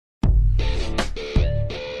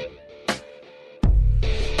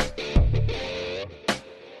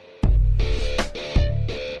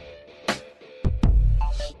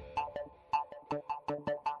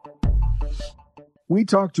We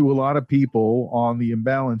talk to a lot of people on the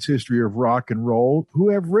imbalanced history of rock and roll who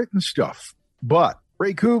have written stuff. But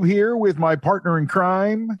Ray Koob here with my partner in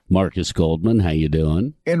crime, Marcus Goldman. How you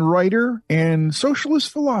doing? And writer and socialist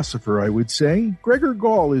philosopher, I would say. Gregor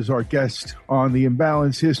Gall is our guest on the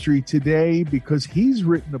imbalanced history today because he's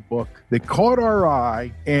written a book that caught our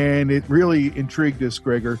eye and it really intrigued us,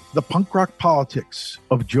 Gregor. The Punk Rock Politics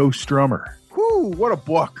of Joe Strummer. Whew, what a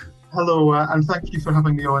book. Hello, and thank you for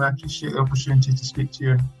having me on. I appreciate the opportunity to speak to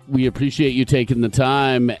you. We appreciate you taking the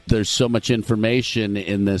time. There's so much information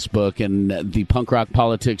in this book, and the punk rock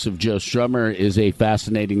politics of Joe Strummer is a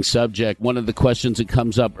fascinating subject. One of the questions that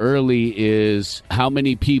comes up early is how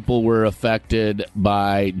many people were affected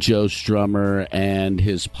by Joe Strummer and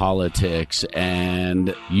his politics?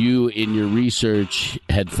 And you, in your research,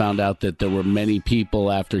 had found out that there were many people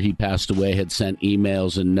after he passed away had sent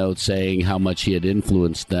emails and notes saying how much he had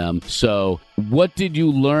influenced them. So what did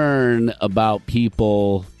you learn about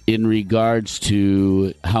people in regards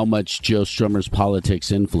to how much Joe Strummer's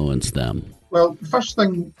politics influenced them? Well, the first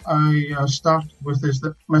thing I started with is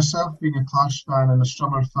that myself being a Clash fan and a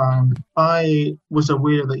Strummer fan, I was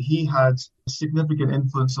aware that he had a significant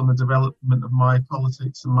influence on the development of my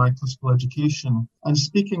politics and my political education. And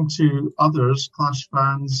speaking to others, Clash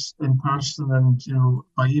fans in person and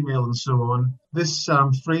by email and so on, this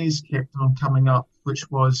phrase kept on coming up, which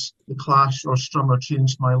was the Clash or Strummer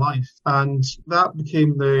changed my life. And that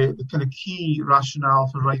became the kind of key rationale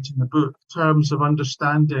for writing the book in terms of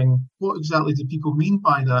understanding what exactly did people mean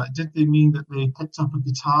by that. Did they mean that they picked up a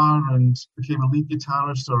guitar and became a lead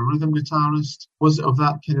guitarist or a rhythm guitarist? Was it of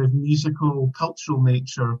that kind of musical, cultural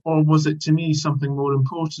nature? Or was it, to me, something more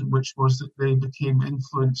important, which was that they became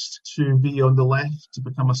influenced to be on the left, to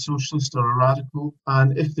become a socialist or a radical?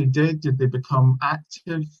 And if they did they become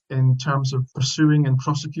active in terms of pursuing and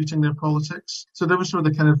prosecuting their politics? So there were sort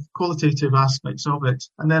of the kind of qualitative aspects of it.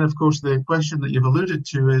 And then, of course, the question that you've alluded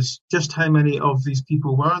to is just how many of these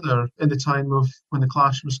people were there in the time of when the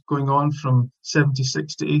Clash was going on from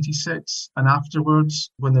 76 to 86 and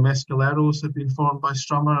afterwards when the Mescaleros had been formed by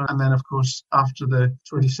Strummer, and then, of course, after the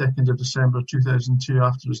 22nd of December 2002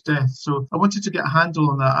 after his death. So I wanted to get a handle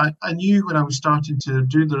on that. I knew when I was starting to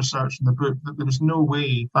do the research in the book that there was no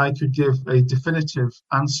way I could give a definitive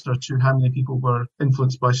answer to how many people were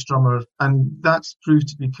influenced by Strummer. And that's proved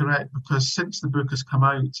to be correct because since the book has come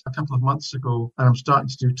out a couple of months ago and I'm starting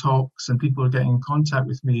to do talks and people are getting in contact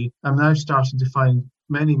with me, I'm now starting to find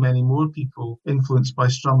many, many more people influenced by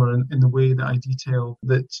Strummer in the way that I detail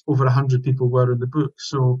that over 100 people were in the book.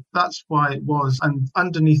 So that's why it was. And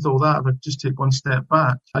underneath all that, if I just take one step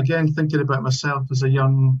back, again, thinking about myself as a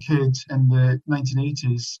young kid in the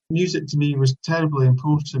 1980s, music to me was terribly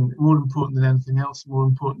important, more important than anything else, more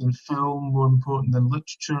important than film, more important than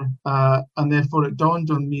literature. And therefore it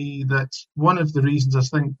dawned on me that one of the reasons I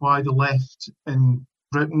think why the left in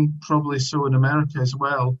Britain, probably so in America as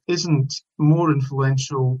well, isn't more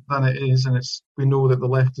influential than it is, and we know that the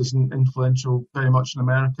left isn't influential very much in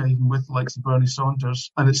America, even with the likes of Bernie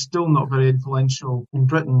Saunders, and it's still not very influential in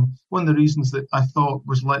Britain. One of the reasons that I thought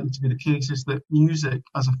was likely to be the case is that music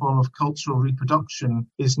as a form of cultural reproduction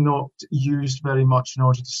is not used very much in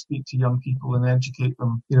order to speak to young people and educate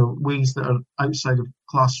them, ways that are outside of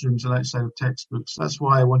classrooms and outside of textbooks. That's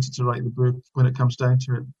why I wanted to write the book when it comes down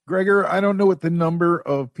to it. Gregor, I don't know what the number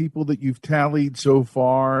of people that you've tallied so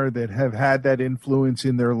far that have had that influence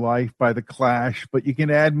in their life by the Clash, but you can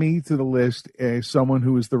add me to the list as someone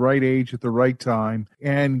who was the right age at the right time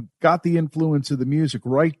and got the influence of the music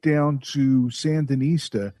right down to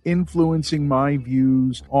Sandinista, influencing my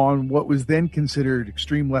views on what was then considered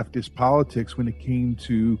extreme leftist politics when it came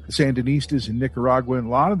to Sandinistas in Nicaragua and a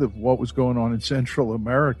lot of what was going on in Central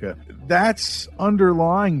America. That's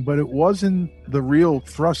underlying, but it wasn't the real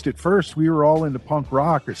thrust at first. We were all into punk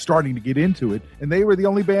rock or starting to get into it, and they were the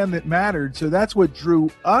only band that mattered. So that's what drew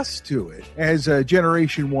us to it as a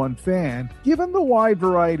Generation 1 fan. Given the wide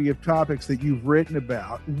variety of topics that you've written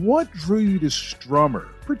about, what drew you to Strummer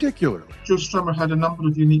particularly? Joe Strummer had a number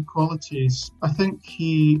of unique qualities. I think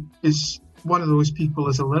he is one of those people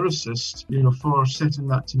as a lyricist, for setting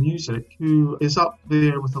that to music, who is up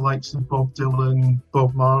there with the likes of Bob Dylan,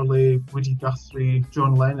 Bob Marley, Woody Guthrie,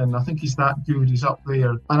 John Lennon. I think he's that good. He's up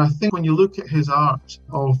there. And I think when you look at his art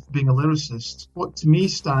of being a lyricist, what to me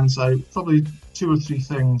stands out, probably two or three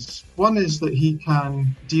things. One is that he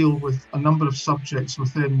can deal with a number of subjects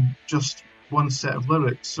within just one set of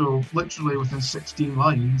lyrics. So literally within 16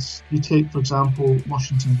 lines, you take, for example,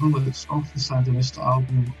 Washington Bullets off the Sandinista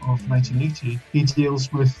album of 1980. He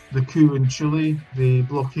deals with the coup in Chile, the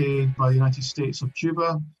blockade by the United States of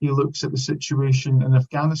Cuba. He looks at the situation in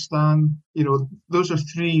Afghanistan. those are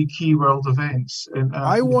three key world events.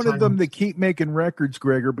 I wanted them to keep making records,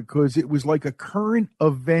 Gregor, because it was like a current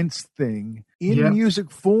events thing in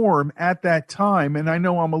music form at that time. And I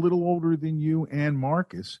know I'm a little older than you and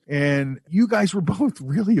Marcus, and you guys were both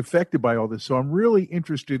really affected by all this. So I'm really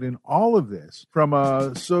interested in all of this from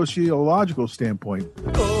a sociological standpoint.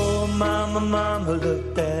 Oh, mama, mama,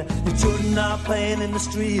 look there. The children are playing in the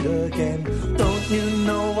street again. Don't you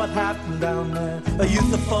know what happened down there? A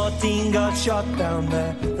youth of 14 got shot down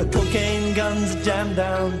there. The cocaine guns jammed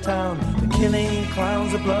downtown. The killing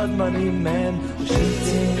clowns, the blood money men. The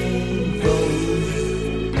shooting rose.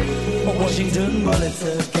 Washington bullets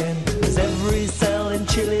again. As every cell in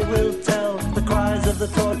Chile will tell the cries of the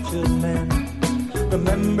tortured men.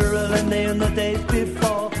 Remember Allende and the days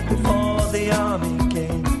before the army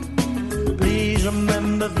came. Please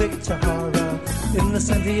remember Victor Jara in the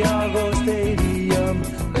Santiago Stadium.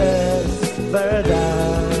 Es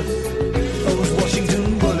verdad, those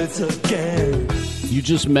Washington bullets again. You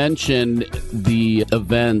just mentioned the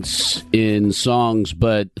events in songs,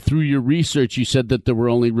 but through your research, you said that there were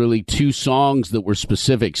only really two songs that were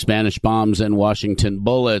specific, Spanish Bombs and Washington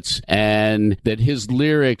Bullets, and that his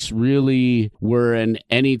lyrics really were an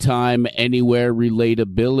anytime, anywhere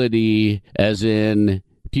relatability, as in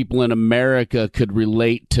people in America could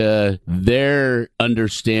relate to their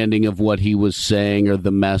understanding of what he was saying or the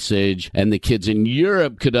message, and the kids in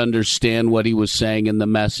Europe could understand what he was saying in the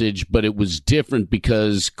message, but it was different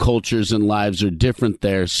because cultures and lives are different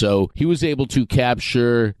there. So he was able to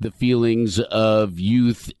capture the feelings of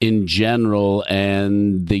youth in general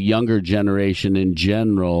and the younger generation in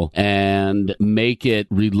general and make it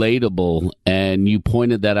relatable. And you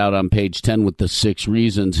pointed that out on page 10 with the 6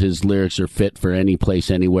 reasons his lyrics are fit for any place,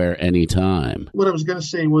 anywhere, anytime. What I was going to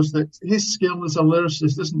say was that his skill as a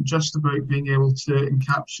lyricist isn't just about being able to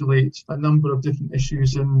encapsulate a number of different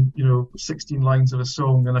issues in, 16 lines of a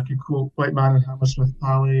song, and I could quote White Man and Hammersmith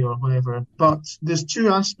Palais or whatever. But there's two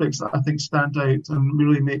aspects that I think stand out and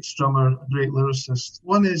really make Strummer a great lyricist.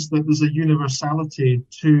 One is that there's a universality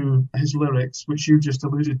to his lyrics, which you just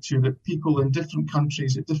alluded to, that people in different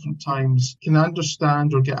countries at different times can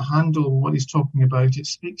understand or get a handle on what he's talking about. It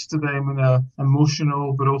speaks to them in an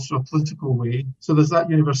emotional but also a political way. So there's that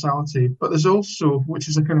universality. But there's also, which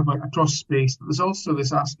is a kind of like a cross space, but there's also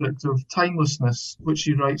this aspect of timelessness, which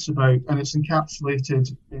he writes about, and it's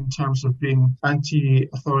encapsulated in terms of being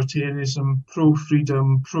anti-authoritarianism,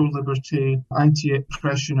 pro-freedom, pro-liberty,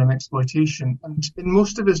 anti-oppression and exploitation. And in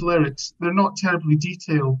most of his lyrics, they're not terribly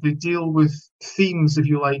detailed. They deal with themes, if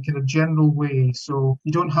you like, in a general way. So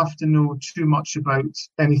you don't have to know too much about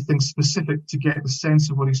anything specific to get the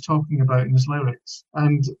sense of what he's talking about in his lyrics.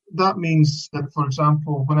 And that means that, for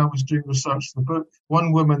example, when I was doing research for the book,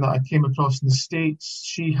 one woman that I came across in the States,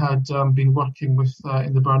 she had been working with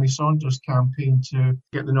in the Bernie Sanders campaign to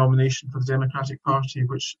get the nomination for the Democratic Party,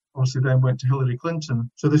 which obviously then went to Hillary Clinton.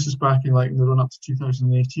 So this is back in the run up to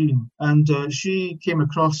 2018. And she came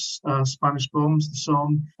across Spanish Bombs, the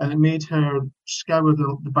song, and it made her scour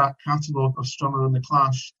the back catalogue of Strummer and the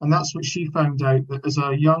Clash. And that's what she found out, that as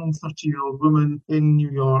a young 30-year-old woman in New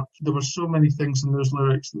York, there were so many things in those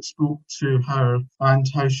lyrics that spoke to her and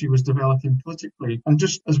how she was developing politically. And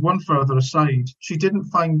just as one further aside, she didn't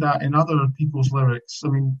find that in other people's lyrics. I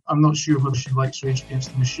mean, I'm not sure whether she likes Rage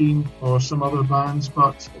Against the Machine or some other bands,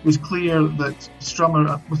 but it was clear that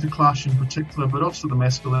Strummer, with the Clash in particular, but also the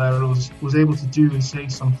Mescaleros, was able to do and say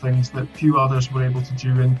some things that few others were able to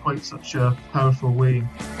do in quite such a powerful way.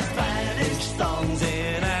 Spanish songs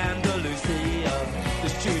in Andalusia, the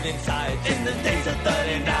shooting sight in the days of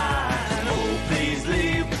 39. Oh, please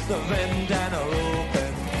leave the vendana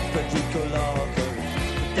open, Federico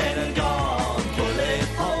lockers, dead and gone, bullet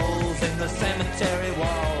holes in the cemetery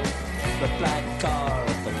wall, the black car,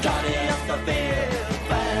 the Guardian of the Veil,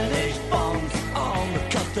 Spanish bombs on the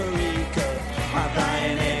Costa Rica, I'm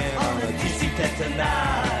flying in on the DC-10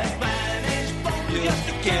 tonight. Spanish bombs, yo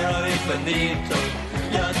te quiero infinito,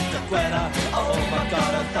 yo te quiero, oh my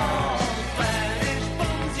God, a thong. Spanish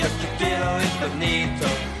bombs, yo te quiero infinito,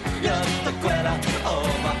 yo te quiero, oh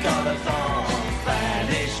my God, a thong.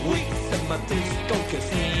 Spanish weeks in my disco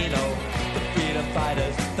casino, the freedom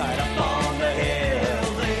fighters died up on the hill.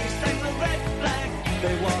 They sang the red flag,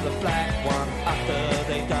 they wore the black one after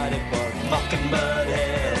they died it was Mockingbird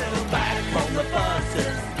Hill. Back from the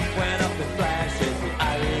buses, went up in flashes, the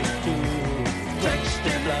Irish too, drenched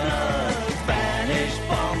in blood. Spanish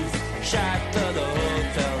bombs shatter the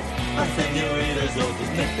hotels, my senoritas all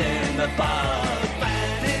just nipped in the bar.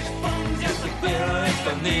 Spanish bombs, yo te quiero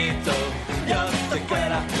infinito, yo te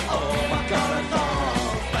quiero, oh my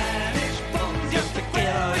corazón. Spanish bombs, yo te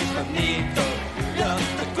quiero infinito, yo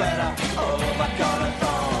te quiero, oh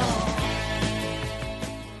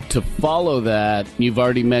to follow that, you've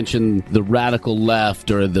already mentioned the radical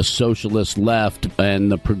left or the socialist left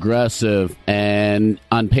and the progressive. And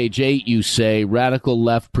on page 8, you say radical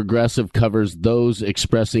left progressive covers those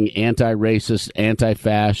expressing anti-racist,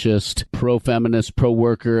 anti-fascist, pro-feminist,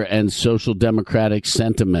 pro-worker, and social democratic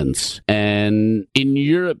sentiments. And in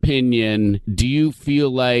your opinion, do you feel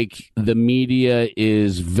like the media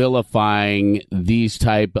is vilifying these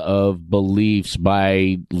type of beliefs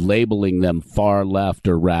by labeling them far left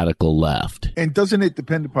or radical left? And doesn't it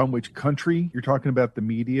depend upon which country you're talking about the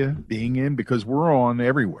media being in? Because we're on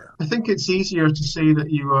everywhere. I think it's easier to say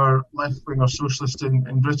that you are left-wing or socialist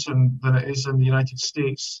in Britain than it is in the United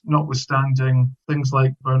States, notwithstanding things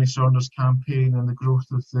like Bernie Sanders' campaign and the growth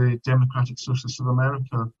of the Democratic Socialists of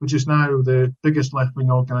America, which is now the biggest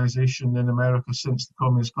left-wing organisation in America since the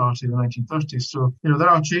Communist Party in the 1930s. So, there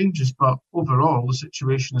are changes, but overall the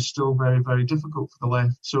situation is still very, very difficult for the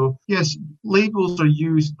left. So, yes, labels are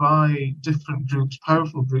used by different groups,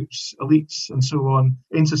 powerful groups, elites and so on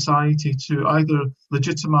in society to either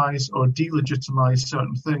legitimise or delegitimise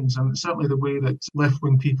certain things. And certainly the way that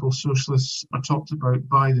left-wing people, socialists, are talked about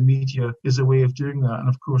by the media is a way of doing that. And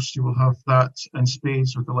of course, you will have that in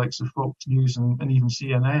spades with the likes of Fox News and even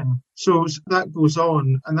CNN. So that goes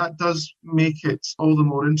on, and that does make it all the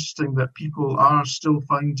more interesting that people are still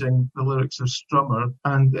finding the lyrics of Strummer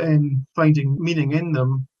and then finding meaning in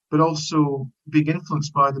them, but also being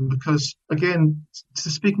influenced by them because, again,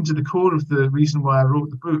 speaking to the core of the reason why I wrote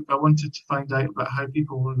the book, I wanted to find out about how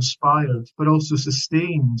people were inspired, but also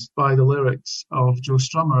sustained by the lyrics of Joe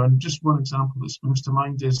Strummer. And just one example that springs to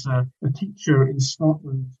mind is a teacher in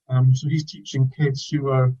Scotland. So he's teaching kids who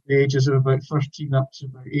are the ages of about 13 up to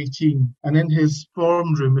about 18. And in his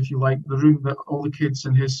form room, if you like, the room that all the kids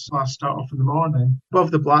in his class start off in the morning,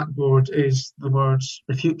 above the blackboard is the words,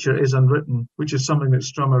 "The future is unwritten," which is something that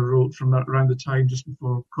Strummer wrote from that around the time just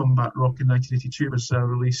before Combat Rock in 1982 was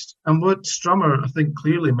released. And what Strummer, I think,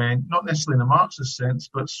 clearly meant, not necessarily in a Marxist sense,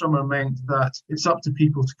 but Strummer meant that it's up to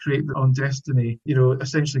people to create their own destiny,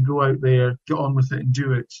 essentially go out there, get on with it and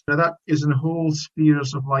do it. Now that is in whole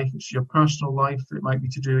spheres of life. It's your personal life. It might be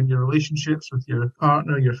to do in your relationships with your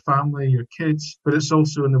partner, your family, your kids, but it's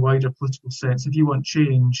also in the wider political sense. If you want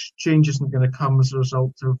change, change isn't going to come as a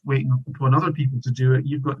result of waiting upon other people to do it.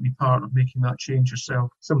 You've got to be part of making that change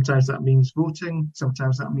yourself. Sometimes that means voting.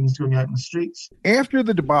 Sometimes that means going out in the streets. After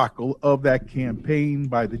the debacle of that campaign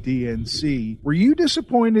by the DNC, were you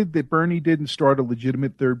disappointed that Bernie didn't start a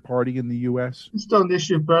legitimate third party in the U.S.? Just on the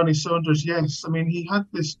issue of Bernie Sanders, yes. I mean, he had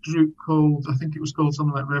this group called, I think it was called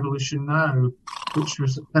something like Revolution Now, which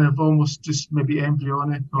was kind of almost just maybe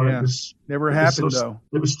embryonic. Or yeah. It was never happened, though.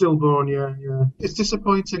 It was stillborn, yeah. It's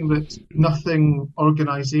disappointing that nothing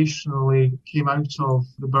organisationally came out of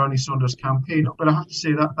the Bernie Sanders campaign. But I have to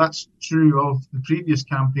say that that's true of the previous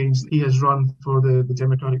campaigns that he has run for the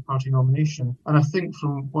Democratic Party nomination. And I think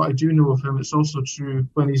from what I do know of him, it's also true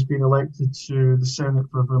when he's been elected to the Senate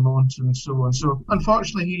for Vermont and so on. So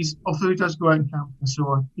unfortunately, although he does go out and camp and so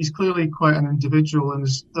on, he's clearly quite an individual and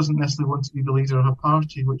doesn't necessarily want to be the leader of a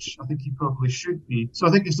party, which I think he probably should be. So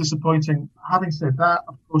I think it's disappointing. Having said that,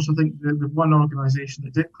 of course, I think the one organisation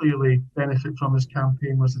that did clearly benefit from his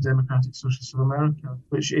campaign was the Democratic Socialists of America,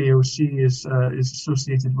 which AOC is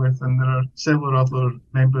associated with, and there are several other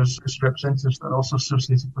members, representatives that are also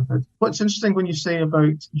associated with it. What's interesting when you say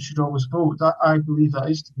about you should always vote, I believe that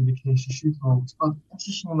is to be the case, you should vote. But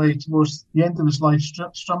interestingly, towards the end of his life,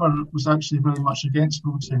 Strummer was actually very much against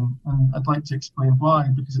voting, and I'd like to explain why,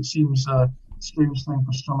 because it seems strange thing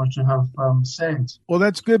for Strummer to have said. Well,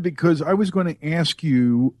 that's good, because I was going to ask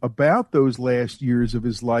you about those last years of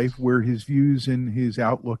his life where his views and his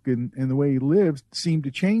outlook and the way he lived seemed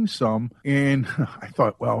to change some. And I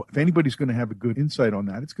thought, well, if anybody's going to have a good insight on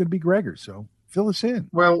that, it's going to be Gregor. So fill us in.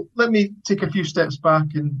 Well, let me take a few steps back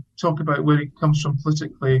and talk about where he comes from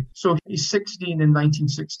politically. So he's 16 in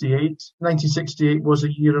 1968. 1968 was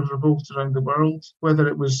a year of revolt around the world, whether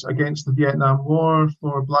it was against the Vietnam War,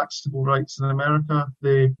 for black civil rights in America,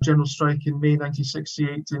 the general strike in May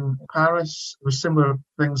 1968 in Paris. There were similar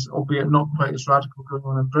things, albeit not quite as radical, going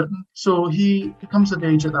on in Britain. So he comes of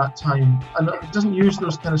age at that time, and he doesn't use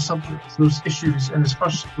those kind of subjects, those issues in his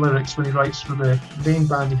first lyrics when he writes for the main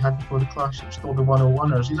band he had before the Clash. It was called the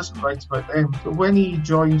 101ers. He doesn't write about them. But when he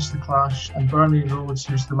joins the Clash, and Bernie Rhodes,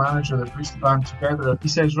 who's the manager that puts the band together, he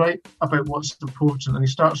says, write about what's important, and he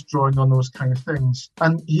starts drawing on those kind of things.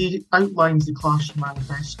 And he outlines the Clash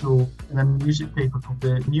manifesto in a music paper called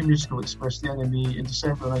the New Musical Express, the NME, in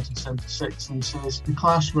December 1976, and he says, the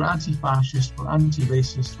Clash were anti-fascist, were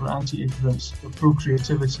anti-racist, were anti-ignorance, were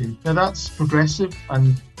pro-creativity. Now that's progressive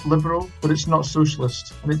and liberal, but it's not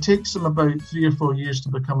socialist. And it takes him about 3 or 4 years to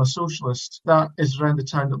become a socialist. That is around the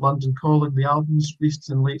time that London Calling, the album, is released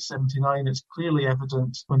in late 79. It's clearly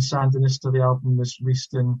evident when Sandinista, the album, was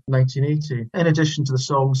released in 1980. In addition to the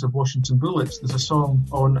songs of Washington Bullets, there's a song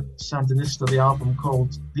on Sandinista, the album,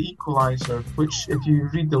 called The Equalizer, which, if you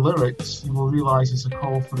read the lyrics, you will realise is a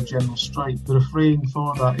call for a general strike. The refrain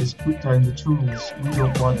for that is, "Put down the tools, we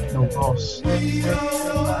don't want no boss." We don't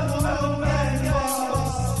want no man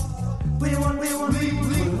boss. We want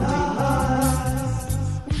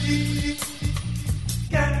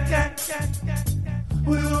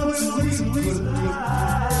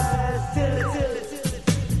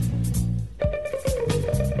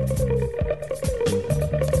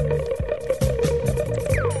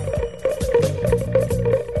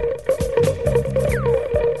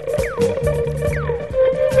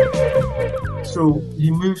So he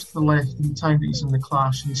moves to the left in the time that he's in the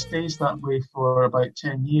Clash, and he stays that way for about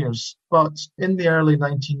 10 years. But in the early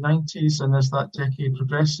 1990s, and as that decade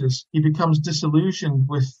progresses, he becomes disillusioned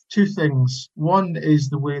with two things. One is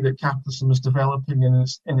the way that capitalism is developing in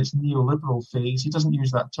its neoliberal phase. He doesn't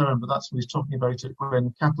use that term, but that's what he's talking about it.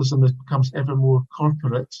 When capitalism becomes ever more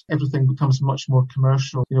corporate, everything becomes much more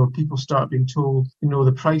commercial. People start being told,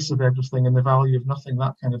 the price of everything and the value of nothing,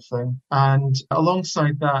 that kind of thing. And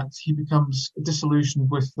alongside that, he becomes disillusioned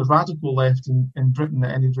with the radical left in Britain,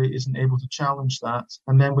 at any rate, isn't able to challenge that.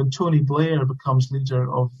 And then when Tony Blair becomes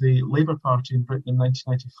leader of the Labour Party in Britain in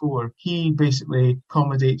 1994, he basically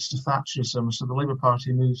accommodates to Thatcherism. So the Labour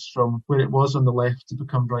Party moves from where it was on the left to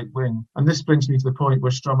become right-wing. And this brings me to the point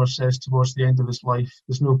where Strummer says towards the end of his life,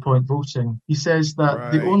 there's no point voting. He says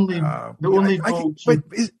that the only vote...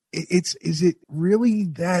 Is it really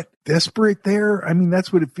that desperate there? I mean,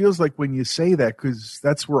 that's what it feels like when you say that, because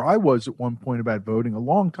that's where I was at one point about voting a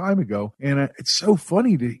long time ago. And it's so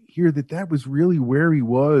funny to hear that was really where he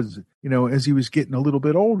was, as he was getting a little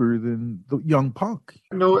bit older than the young punk.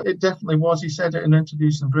 No, it definitely was. He said it in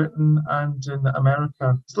interviews in Britain and in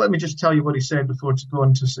America. So let me just tell you what he said before to go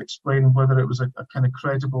on to explain whether it was a kind of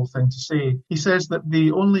credible thing to say. He says that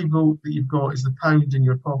the only vote that you've got is the pound in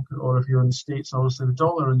your pocket, or if you're in the States, obviously the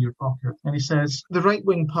dollar in your pocket. And he says the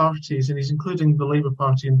right-wing parties, and he's including the Labour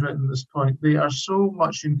Party in Britain at this point, they are so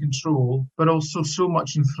much in control, but also so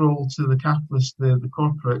much enthralled to the capitalists, the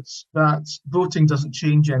corporates, that voting doesn't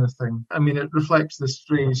change anything. I mean, it reflects this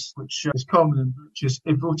phrase, which is common, which is,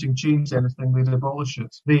 if voting changed anything, they'd abolish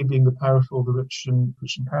it. They being the powerful, the rich and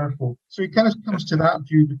powerful. So he kind of comes to that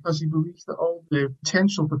view because he believes that all the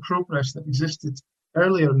potential for progress that existed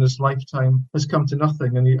earlier in his lifetime has come to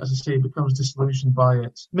nothing, and he, as I say, becomes disillusioned by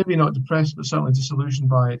it. Maybe not depressed, but certainly disillusioned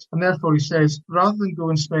by it. And therefore he says, rather than go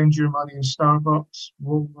and spend your money in Starbucks,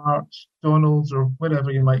 Walmart, McDonald's, or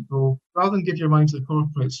wherever you might go, rather than give your money to the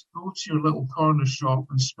corporates, go to your little corner shop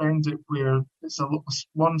and spend it where it's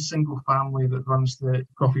one single family that runs the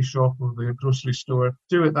coffee shop or the grocery store.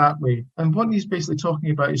 Do it that way. And what he's basically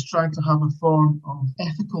talking about is trying to have a form of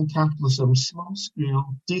ethical capitalism,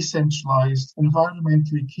 small-scale, decentralised,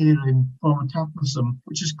 environmentally caring form of capitalism,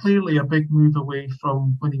 which is clearly a big move away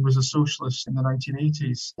from when he was a socialist in the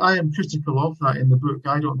 1980s. I am critical of that in the book.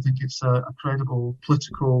 I don't think it's a credible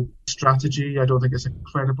political strategy. I don't think it's a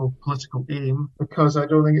credible political aim, because I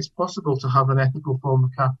don't think it's possible to have an ethical form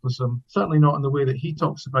of capitalism, certainly not in the way that he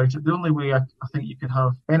talks about it. The only way I think you could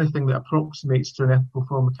have anything that approximates to an ethical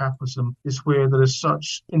form of capitalism is where there is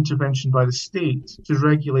such intervention by the state to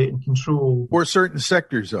regulate and control. Or certain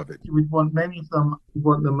sectors of it. You would want many of them,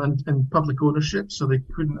 in public ownership, so they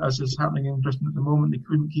couldn't, as is happening in Britain at the moment, they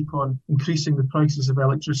couldn't keep on increasing the prices of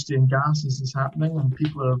electricity and gas as is happening, and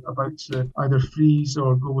people are about to either freeze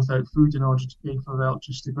or go without food in order to pay for their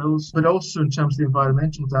electricity bills, but also in terms of the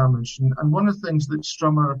environmental damage. And one of the things that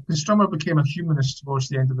Strummer became a humanist towards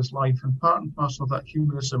the end of his life, and part and parcel of that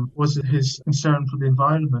humanism was his concern for the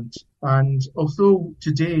environment. And although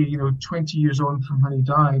today, 20 years on from when he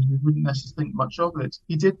died, we wouldn't necessarily think much of it,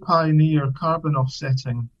 he did pioneer carbon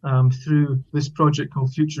offsetting through this project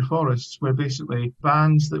called Future Forests, where basically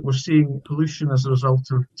bands that were seeing pollution as a result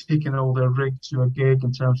of taking all their rig to a gig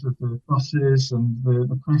in terms of the buses and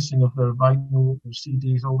the pressing of their vinyl, their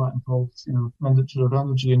CDs, all that involved, expenditure of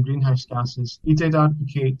energy and greenhouse gases. He did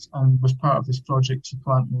advocate and was part of this project to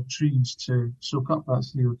plant more trees to soak up that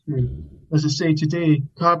CO2. As I say, today,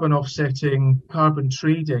 carbon offsetting, carbon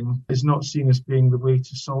trading is not seen as being the way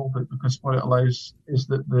to solve it, because what it allows is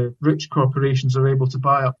that the rich corporations are able to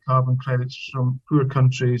buy up carbon credits from poor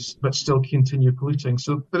countries but still continue polluting.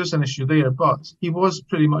 So there is an issue there, but he was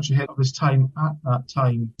pretty much ahead of his time at that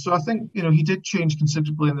time. So I think, he did change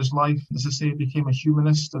considerably in his life. life, as I say, became a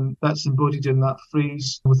humanist, and that's embodied in that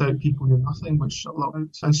phrase, without people you're nothing, which a lot.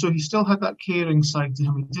 And so he still had that caring side to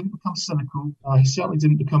him. He didn't become cynical. He certainly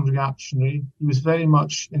didn't become reactionary. He was very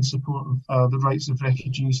much in support of the rights of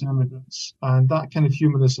refugees and immigrants. And that kind of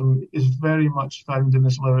humanism is very much found in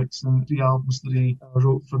his lyrics in the albums that he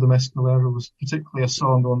wrote for the Mescaleros, particularly a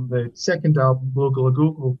song on the second album, Gogol a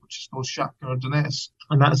Gogol, which is called Shakar Donetsk.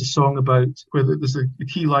 And that is a song about where there's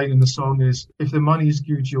the key line in the song is, if the money is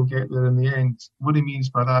good, you'll get there in the end. What he means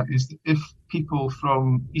by that is that if people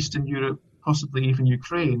from Eastern Europe, possibly even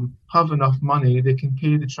Ukraine, have enough money, they can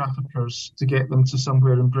pay the traffickers to get them to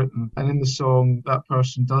somewhere in Britain. And in the song, that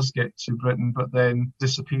person does get to Britain, but then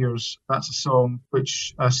disappears. That's a song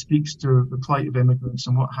which speaks to the plight of immigrants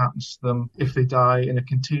and what happens to them if they die in a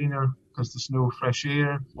container because there's no fresh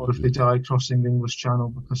air, or if they die crossing the English Channel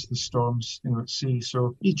because of the storms, at sea.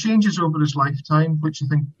 So he changes over his lifetime, which I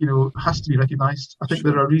think, has to be recognised. I think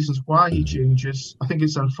there are reasons why he changes. I think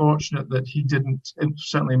it's unfortunate that he didn't,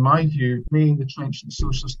 certainly in my view, remain the trenchant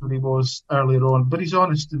socialist that he was earlier on. But he's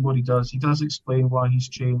honest in what he does. He does explain why he's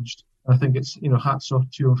changed. I think it's, hats off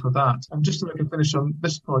to him for that. And just so I can finish on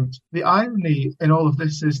this point, the irony in all of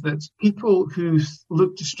this is that people who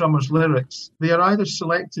look to Strummer's lyrics, they are either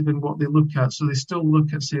selective in what they look at, so they still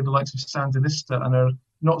look at, say, the likes of Sandinista and are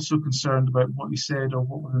not so concerned about what he said or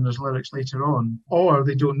what were in his lyrics later on, or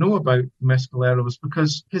they don't know about Mescaleros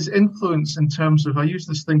because his influence in terms of, I use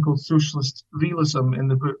this thing called socialist realism in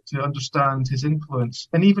the book to understand his influence.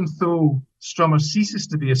 And even though Strummer ceases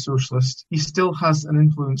to be a socialist, he still has an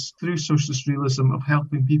influence through socialist realism of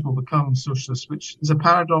helping people become socialists, which is a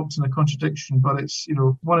paradox and a contradiction, but it's,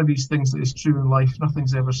 one of these things that is true in life.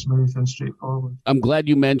 Nothing's ever smooth and straightforward. I'm glad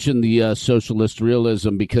you mentioned the socialist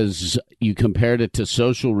realism because you compared it to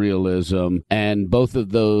social realism, and both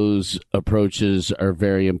of those approaches are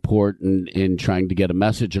very important in trying to get a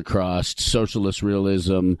message across. Socialist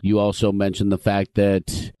realism, you also mentioned the fact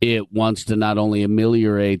that it wants to not only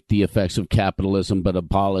ameliorate the effects of capitalism, but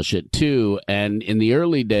abolish it too. And in the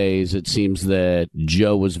early days, it seems that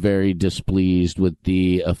Joe was very displeased with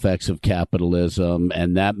the effects of capitalism,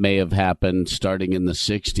 and that may have happened starting in the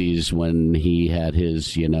 60s when he had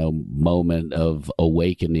his, moment of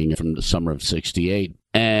awakening from the summer of 68.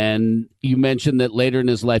 And you mentioned that later in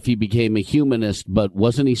his life he became a humanist, but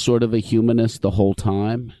wasn't he sort of a humanist the whole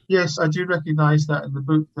time? Yes, I do recognise that in the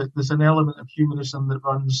book, that there's an element of humanism that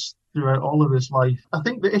runs throughout all of his life. I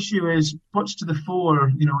think the issue is what's to the fore,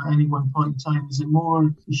 at any one point in time. Is it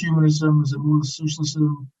more humanism? Is it more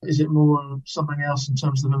socialism? Is it more something else in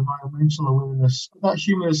terms of environmental awareness? That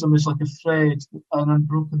humanism is like a thread, an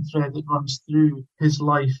unbroken thread that runs through his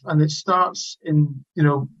life. And it starts in,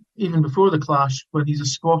 even before the clash, when he's a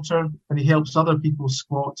squatter and he helps other people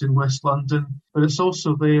squat in West London. But it's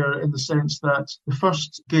also there in the sense that the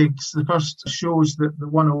first gigs, the first shows that the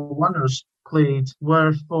 101ers played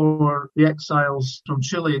were for the exiles from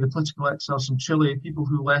Chile, the political exiles from Chile, people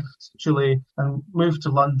who left Chile and moved to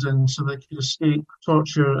London so they could escape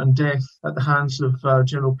torture and death at the hands of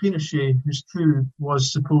General Pinochet, whose coup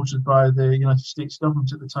was supported by the United States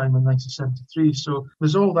government at the time in 1973. So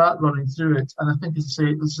there's all that running through it. And I think, as I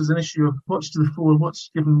say, this is an issue of what's to the fore, what's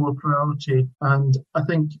given more priority. And I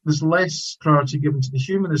think there's less priority given to the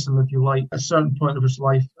humanism, if you like, at a certain point of his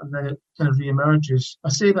life, and then it kind of re-emerges. I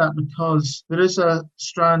say that because there is a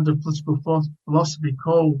strand of political philosophy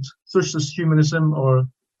called socialist humanism or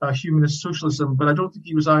humanist socialism, but I don't think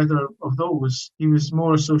he was either of those. He was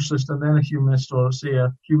more a socialist and then a humanist, or say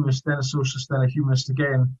a humanist, then a socialist, then a humanist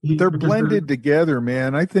again. They're blended together,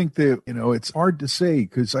 man. I think that, it's hard to say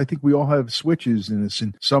because I think we all have switches in us,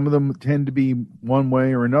 and some of them tend to be one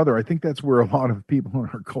way or another. I think that's where a lot of people in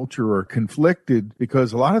our culture are conflicted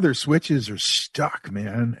because a lot of their switches are stuck,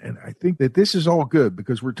 man. And I think that this is all good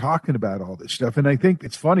because we're talking about all this stuff. And I think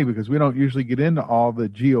it's funny because we don't usually get into all the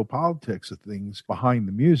geopolitics of things behind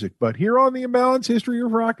the music. But here on the Imbalanced History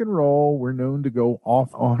of Rock and Roll, we're known to go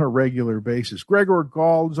off on a regular basis. Gregor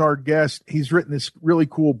Gall is our guest. He's written this really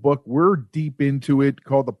cool book. We're deep into it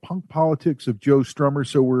called The Punk Politics of Joe Strummer.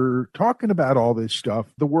 So we're talking about all this stuff,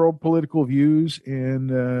 the world political views,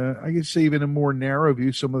 and I guess even a more narrow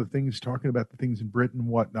view, some of the things, talking about the things in Britain and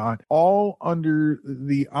whatnot, all under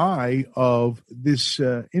the eye of this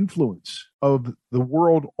influence of the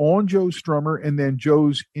world on Joe Strummer and then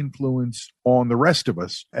Joe's influence on the rest of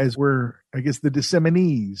us as we're I guess, the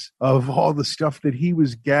disseminates of all the stuff that he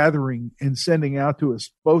was gathering and sending out to us,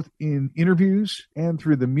 both in interviews and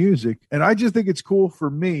through the music. And I just think it's cool for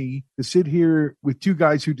me to sit here with two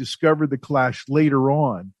guys who discovered the Clash later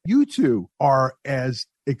on. You two are as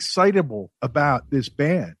excitable about this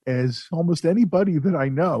band as almost anybody that I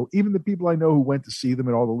know, even the people I know who went to see them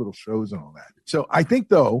at all the little shows and all that. So I think,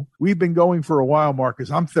 though, we've been going for a while,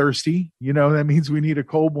 Marcus. I'm thirsty. You know, that means we need a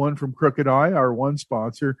cold one from Crooked Eye, our one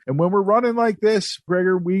sponsor. And when we're running like this,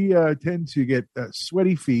 Gregor, we tend to get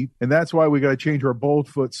sweaty feet, and that's why we got to change our bold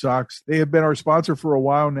foot socks. They have been our sponsor for a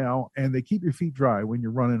while now, and they keep your feet dry when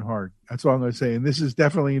you're running hard. That's all I'm going to say. And this is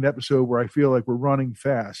definitely an episode where I feel like we're running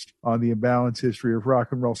fast on the imbalanced history of rock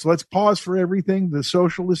and roll. So let's pause for everything. The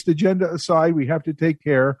socialist agenda aside, we have to take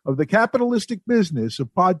care of the capitalistic business of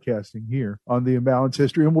podcasting here on the imbalanced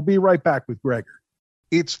history. And we'll be right back with Gregor.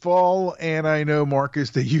 It's fall, and I know, Marcus,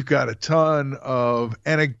 that you've got a ton of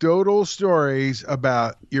anecdotal stories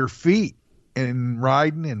about your feet and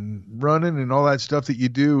riding and running and all that stuff that you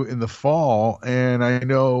do in the fall. And I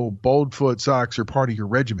know bold foot socks are part of your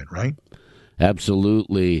regimen, right?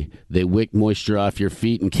 Absolutely. They wick moisture off your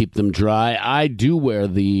feet and keep them dry. I do wear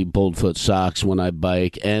the bold foot socks when I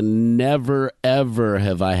bike, and never, ever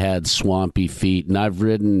have I had swampy feet. And I've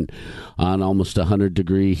ridden on almost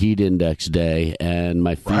 100-degree heat index day, and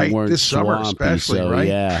my feet weren't this swampy. Summer especially, so, right?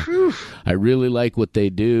 yeah, Whew. I really like what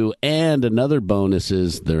they do. And another bonus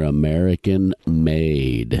is they're American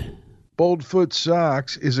made. Bold Foot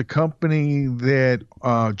Socks is a company that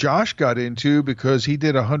Josh got into because he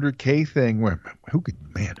did a 100K thing. Where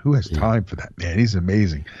who has time for that, man? He's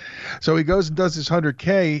amazing. So he goes and does this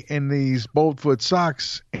 100K in these Bold Foot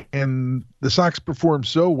socks, and the socks perform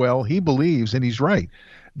so well, he believes, and he's right,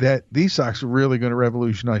 that these socks are really going to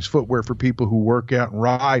revolutionize footwear for people who work out and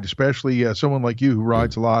ride, especially someone like you who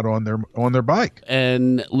rides a lot on their bike.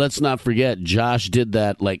 And let's not forget, Josh did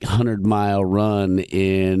that like 100-mile run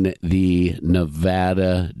in the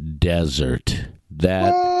Nevada desert.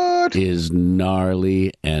 That is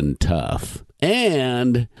gnarly and tough.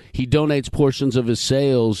 And he donates portions of his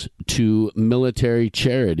sales to military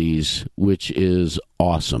charities, which is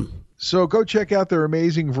awesome. So go check out their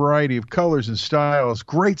amazing variety of colors and styles.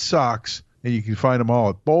 Great socks, and you can find them all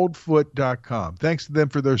at boldfoot.com. Thanks to them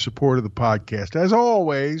for their support of the podcast. As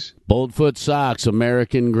always, Bold Foot Socks,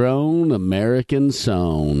 American grown, American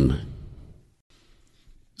sewn.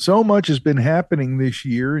 So much has been happening this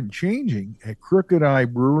year and changing at Crooked Eye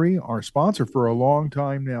Brewery, our sponsor for a long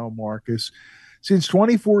time now, Marcus. Since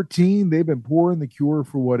 2014, they've been pouring the cure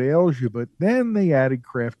for what ails you, but then they added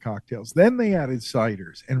craft cocktails. Then they added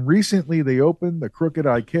ciders. And recently they opened the Crooked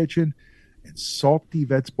Eye Kitchen and Salty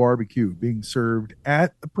Vets Barbecue being served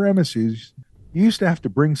at the premises. You used to have to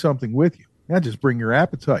bring something with you. Now just bring your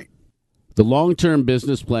appetite. The long-term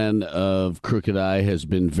business plan of Crooked Eye has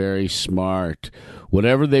been very smart.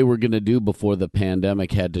 Whatever they were going to do before the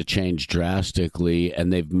pandemic had to change drastically,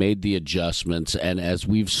 and they've made the adjustments. And as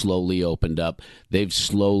we've slowly opened up, they've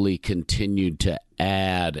slowly continued to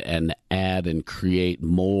add and create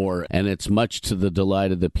more. And it's much to the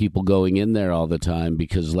delight of the people going in there all the time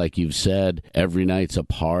because, like you've said, every night's a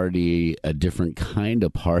party, a different kind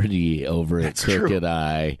of party over at Crooked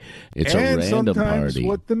Eye. It's and a random sometimes party.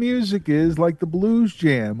 What the music is, like the Blues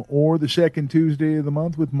Jam or the second Tuesday of the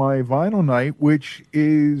month with my vinyl night, which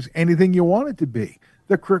is anything you want it to be.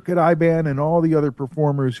 The Crooked Eye Band and all the other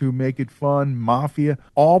performers who make it fun, Mafia,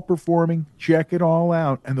 all performing. Check it all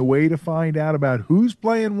out. And the way to find out about who's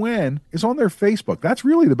playing when is on their Facebook. That's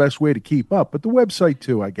really the best way to keep up, but the website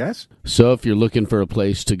too, I guess. So if you're looking for a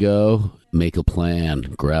place to go, make a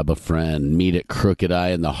plan, grab a friend, meet at Crooked Eye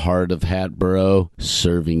in the heart of Hatboro,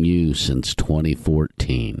 serving you since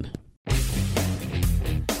 2014.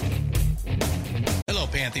 Hello,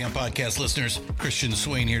 Pantheon Podcast listeners. Christian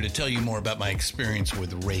Swain here to tell you more about my experience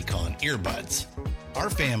with Raycon earbuds. Our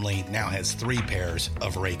family now has 3 pairs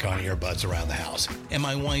of Raycon earbuds around the house, and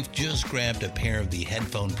my wife just grabbed a pair of the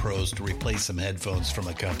Headphone Pros to replace some headphones from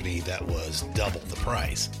a company that was double the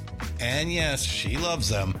price. And yes, she loves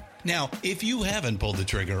them. Now, if you haven't pulled the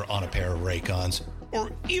trigger on a pair of Raycons, or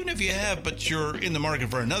even if you have, but you're in the market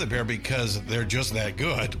for another pair because they're just that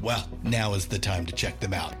good, well, now is the time to check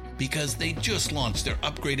them out because they just launched their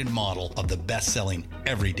upgraded model of the best-selling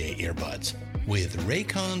everyday earbuds. With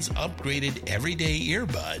Raycon's upgraded everyday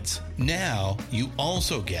earbuds, now you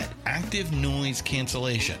also get active noise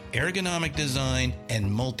cancellation, ergonomic design, and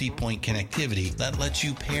multi-point connectivity that lets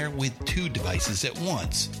you pair with 2 devices at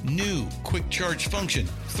once. New quick charge function,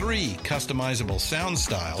 3 customizable sound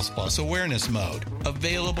styles, plus awareness mode.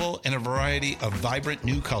 Available in a variety of vibrant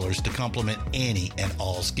new colors to complement any and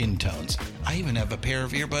all skin tones. I even have a pair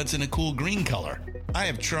of earbuds in a cool green color. I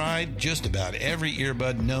have tried just about every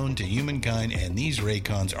earbud known to humankind, and these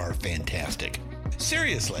Raycons are fantastic.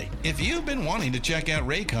 Seriously, if you've been wanting to check out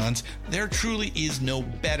Raycons, there truly is no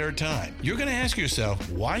better time. You're going to ask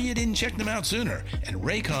yourself why you didn't check them out sooner, and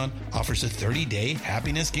Raycon offers a 30-day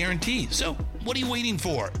happiness guarantee. So what are you waiting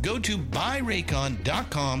for? Go to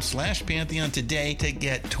buyraycon.com/Pantheon today to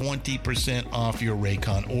get 20% off your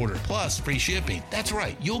Raycon order, plus free shipping. That's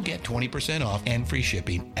right, you'll get 20% off and free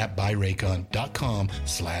shipping at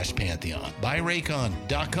buyraycon.com/Pantheon.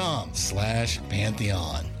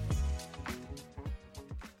 buyraycon.com/Pantheon.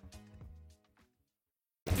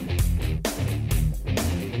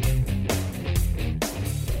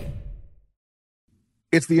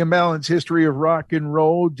 It's the imbalanced history of rock and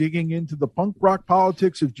roll, digging into the punk rock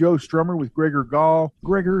politics of Joe Strummer with Gregor Gall.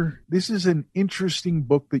 Gregor, this is an interesting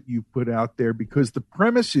book that you put out there because the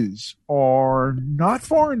premises are not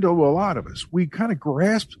foreign to a lot of us. We kind of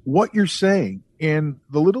grasp what you're saying, and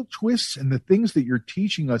the little twists and the things that you're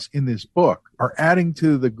teaching us in this book are adding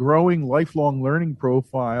to the growing lifelong learning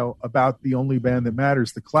profile about the only band that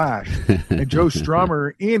matters, The Clash, and Joe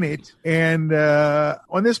Strummer in it. And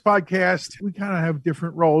on this podcast, we kind of have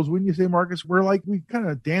different roles. Wouldn't you say, Marcus? We kind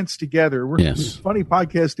of dance together. We're funny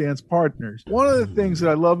podcast dance partners. One of the things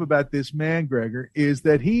that I love about this man, Gregor, is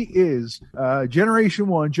that he is Generation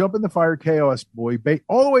 1, Jump in the Fire Chaos Boy,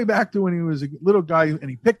 all the way back to when he was a little guy, and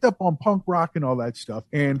he picked up on punk rock and all that stuff.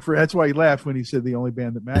 And that's why he laughed when he said the only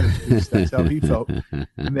band that matters, because that's how he felt.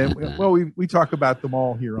 And then, we talk about them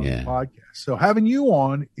all here on the podcast. So having you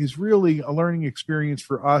on is really a learning experience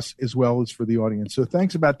for us as well as for the audience. So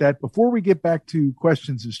thanks about that. Before we get back to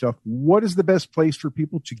questions and stuff, what is the best place for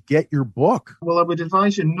people to get your book? Well, I would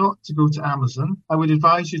advise you not to go to Amazon. I would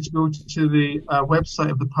advise you to go to the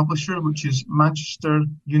website of the publisher, which is Manchester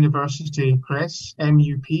University Press,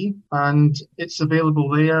 MUP, and it's available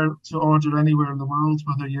there to order anywhere in the world,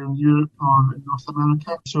 whether you're in Europe or in North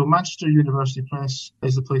America. So Manchester University Press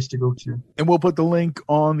is the place to go to. And we'll put the link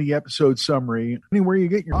on the episode summary, anywhere you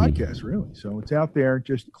get your podcast, really. So it's out there.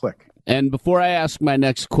 Just click. And before I ask my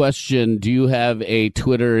next question, do you have a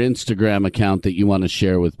Twitter, Instagram account that you want to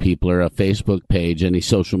share with people, or a Facebook page, any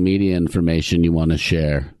social media information you want to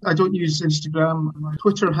share? I don't use Instagram. My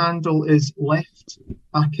Twitter handle is Left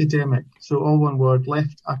Academic. So all one word,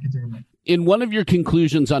 Left Academic. In one of your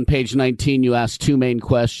conclusions on page 19, you asked 2 main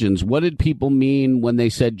questions. What did people mean when they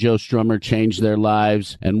said Joe Strummer changed their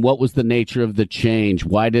lives? And what was the nature of the change?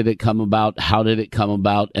 Why did it come about? How did it come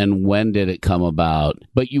about? And when did it come about?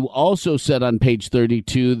 But you also said on page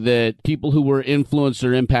 32 that people who were influenced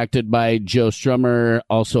or impacted by Joe Strummer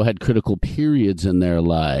also had critical periods in their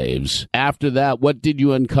lives. After that, what did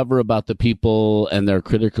you uncover about the people and their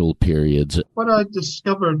critical periods? What I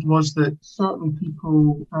discovered was that certain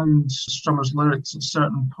people found Strummer's lyrics at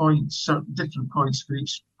certain points, certain different points for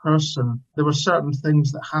each person. There were certain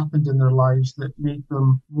things that happened in their lives that made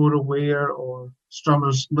them more aware, or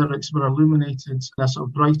Strummer's lyrics were illuminated in a sort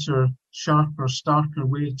of brighter, sharper, starker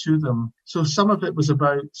way to them. So some of it was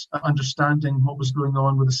about understanding what was going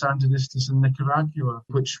on with the Sandinistas in Nicaragua,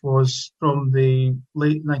 which was from the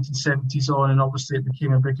late 1970s on, and obviously it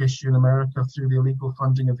became a big issue in America through the illegal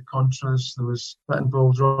funding of the Contras. That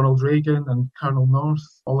involved Ronald Reagan and Colonel North,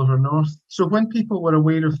 Oliver North. So when people were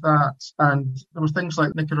aware of that, and there were things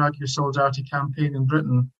like Nicaragua Solidarity Campaign in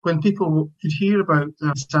Britain, when people could hear about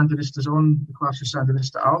Sandinistas on the Clash of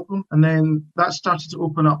Sandinista album, and then that started to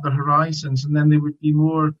open up their horizons, and then they would be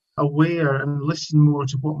more aware and listen more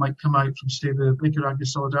to what might come out from, say, the Nicaragua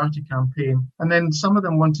Solidarity Campaign. And then some of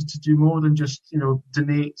them wanted to do more than just,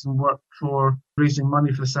 donate and work for raising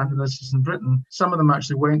money for the Sandinistas in Britain. Some of them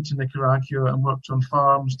actually went to Nicaragua and worked on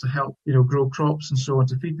farms to help, grow crops and so on,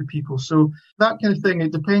 to feed the people. So that kind of thing,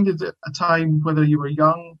 it depended at a time whether you were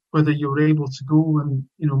young, whether you were able to go and,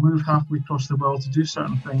 move halfway across the world to do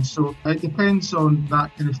certain things. So it depends on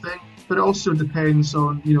that kind of thing. But it also depends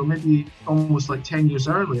on, maybe almost like 10 years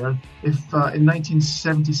earlier, if in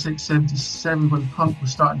 1976, 77, when punk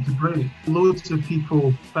was starting to break, loads of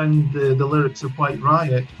people found the lyrics of White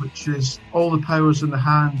Riot, which is all the power's in the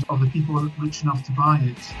hand of the people rich enough to buy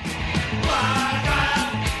it.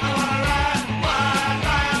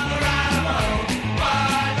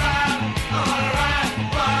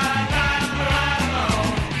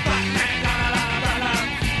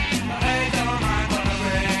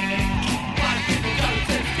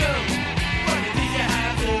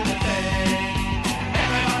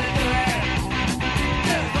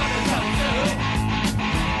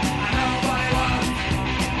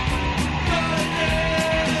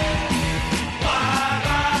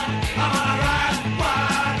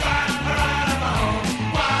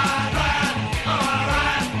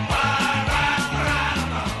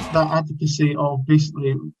 efficacy of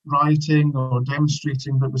basically rioting or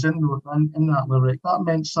demonstrating that was in that lyric. That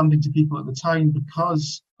meant something to people at the time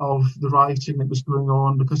because of the rioting that was going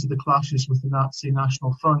on, because of the clashes with the Nazi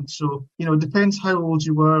National Front. So, it depends how old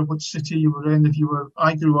you were, what city you were in.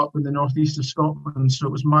 I grew up in the northeast of Scotland, so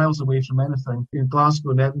it was miles away from anything. Glasgow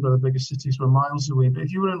and Edinburgh, the biggest cities, were miles away. But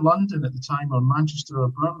if you were in London at the time, or Manchester or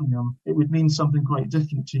Birmingham, it would mean something quite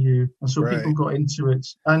different to you. And so people got into it.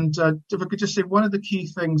 And if I could just say, one of the key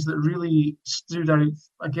things that really stood out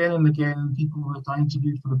again and again in people that I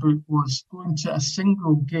interviewed for the book was going to a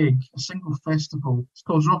single gig, a single festival. It's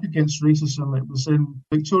called Rock Against Racism. It was in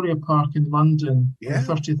Victoria Park in London on the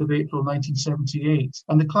 30th of April 1978.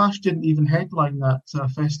 And the Clash didn't even headline that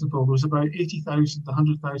festival. There was about 80,000 to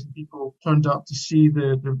 100,000 people turned up to see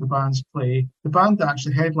the bands play. The band that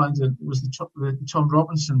actually headlined it was the Tom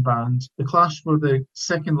Robinson Band. The Clash were the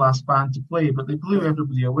second last band to play, but they blew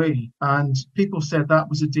everybody away. And people said that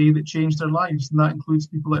was a day that changed their lives, and that includes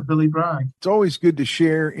people like Billy Bragg. It's always good to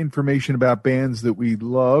share information about bands that we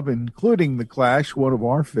love, including The Clash, one of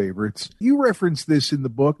our favorites. You referenced this in the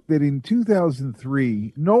book that in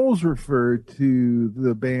 2003, Knowles referred to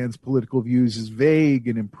the band's political views as vague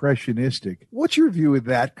and impressionistic. What's your view of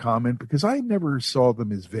that comment? Because I never saw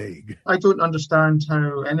them as vague. I don't understand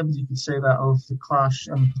how anybody could say that of The Clash,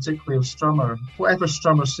 and particularly of Strummer. Whatever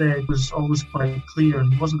Strummer said was always quite clear.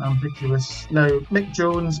 He wasn't ambiguous. Now, Mick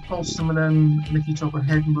Jones, Paul Simonon, Nicky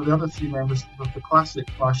Topper-Headon were the other three members of the classic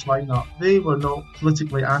Clash lineup. They were not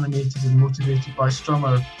politically animated and motivated by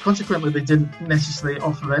Strummer. Consequently, they didn't necessarily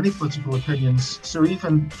offer any political opinions. So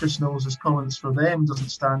even Chris Knowles' comments for them doesn't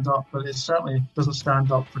stand up, but it certainly doesn't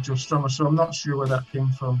stand up for Joe Strummer. So I'm not sure where that came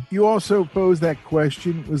from. You also posed that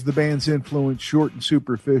question, was the band's influence short and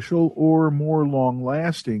superficial or more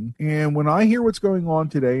long-lasting? And when I hear what's going on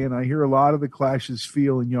today, and I hear a lot of the Clash's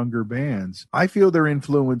feel in younger bands, I feel their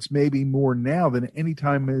influence maybe more now than any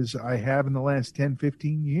time as I have in the last 10,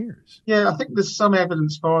 15 years. Yeah, I think there's some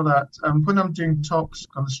evidence for that. When I'm doing talks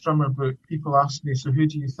on the Strummer book, people ask me, so who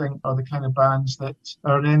do you think are the kind of bands that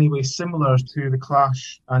are in any way similar to The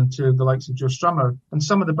Clash and to the likes of Joe Strummer? And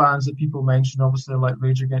some of the bands that people mention, obviously, like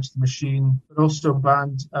Rage Against the Machine, but also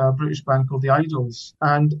a British band called The Idols.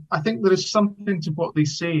 And I think there is something to what they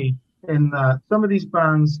say in that some of these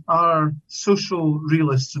bands are social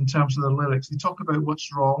realists in terms of their lyrics. They talk about what's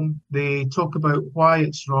wrong. They talk about why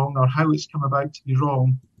it's wrong or how it's come about to be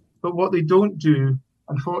wrong. But what they don't do,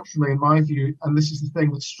 unfortunately, in my view, and this is the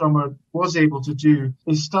thing that Strummer was able to do,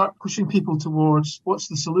 is start pushing people towards what's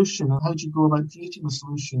the solution and how do you go about creating the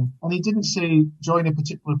solution. And he didn't say join a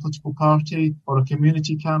particular political party or a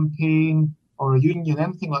community campaign or a union,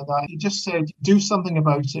 anything like that. He just said, do something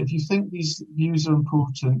about it. If you think these views are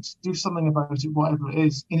important, do something about it, whatever it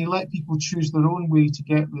is. And he let people choose their own way to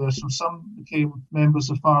get there. So some became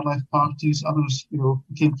members of far-left parties, others,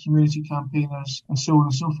 became community campaigners, and so on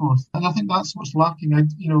and so forth. And I think that's what's lacking.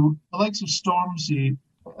 The likes of Stormzy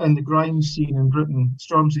in the grime scene in Britain.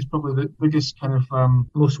 Stormzy is probably the biggest kind of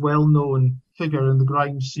most well-known figure in the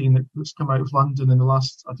grime scene that's come out of London in the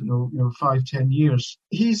last, 5-10 years.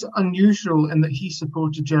 He's unusual in that he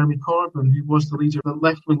supported Jeremy Corbyn, who was the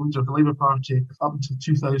left-wing leader of the Labour Party up until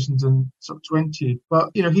 2020.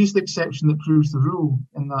 But, he's the exception that proves the rule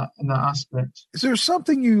in that aspect. Is there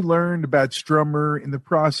something you learned about Strummer in the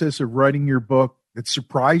process of writing your book that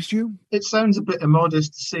surprised you? It sounds a bit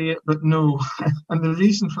immodest to say it, but no. And the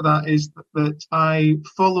reason for that is that I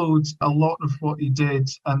followed a lot of what he did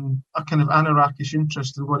and a kind of anarchish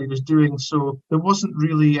interest in what he was doing. So there wasn't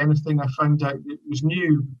really anything I found out that was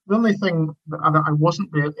new. The only thing that I wasn't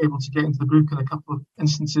able to get into the book in a couple of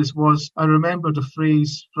instances was I remembered a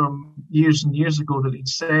phrase from years and years ago that he'd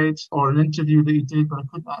said, or an interview that he did, but I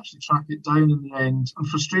couldn't actually track it down in the end. And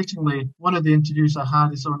frustratingly, one of the interviews I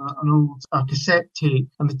had is on an old cassette tape,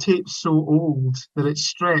 and the tape's so old that it's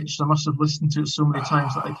stretched. I must have listened to it so many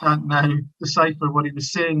times that I can't now decipher what he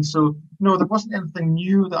was saying. So no, there wasn't anything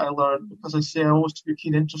new that I learned, because I always took a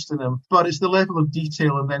keen interest in him. But it's the level of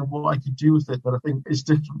detail and then what I could do with it that I think is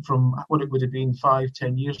different from what it would have been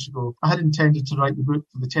 5-10 years ago. I had intended to write the book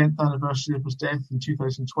for the 10th anniversary of his death in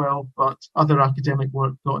 2012, but other academic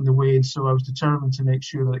work got in the way, and so I was determined to make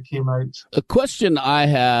sure that it came out. A question I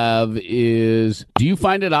have is, do you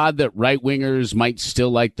find it odd that right-wingers might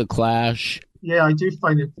still like The Clash? Yeah, I do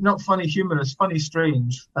find it not funny humorous, funny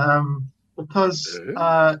strange, because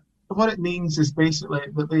what it means is basically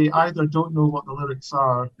that they either don't know what the lyrics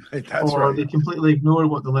are, or they completely ignore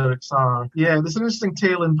what the lyrics are. Yeah, there's an interesting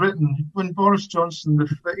tale in Britain. When Boris Johnson,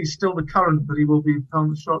 he's still the current, but he will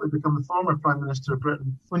shortly become the former Prime Minister of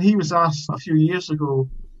Britain, when he was asked a few years ago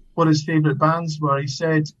what his favourite bands were, he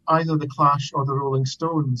said either the Clash or the Rolling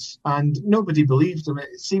Stones. And nobody believed him.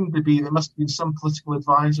 It seemed to be, there must have been some political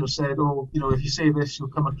advisor said, oh, if you say this, you'll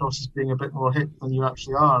come across as being a bit more hip than you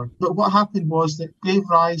actually are. But what happened was that gave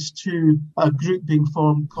rise to a group being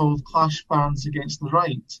formed called Clash Fans Against the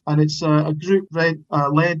Right. And it's a group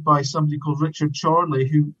led by somebody called Richard Chorley,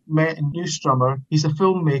 who met in New Strummer. He's a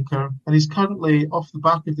filmmaker, and he's currently, off the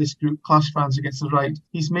back of this group, Clash Fans Against the Right,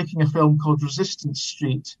 he's making a film called Resistance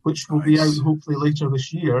Street, which will be out hopefully later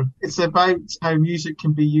this year. It's about how music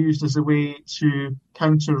can be used as a way to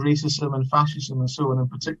counter racism and fascism and so on in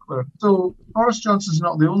particular. So Boris Johnson's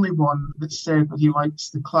not the only one that said that he likes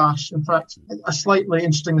the Clash. In fact, a slightly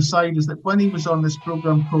interesting aside is that when he was on this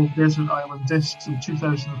programme called Desert Island Discs in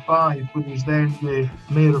 2005, when he was then the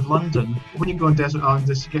Mayor of London, when you go on Desert Island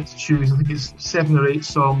Discs, you get to choose, I think it's 7 or 8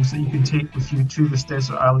 songs that you can take with you to this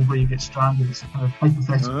desert island where you get stranded. It's a kind of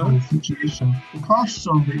hypothetical situation. The Clash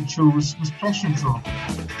song that he chose was Pressure Drop.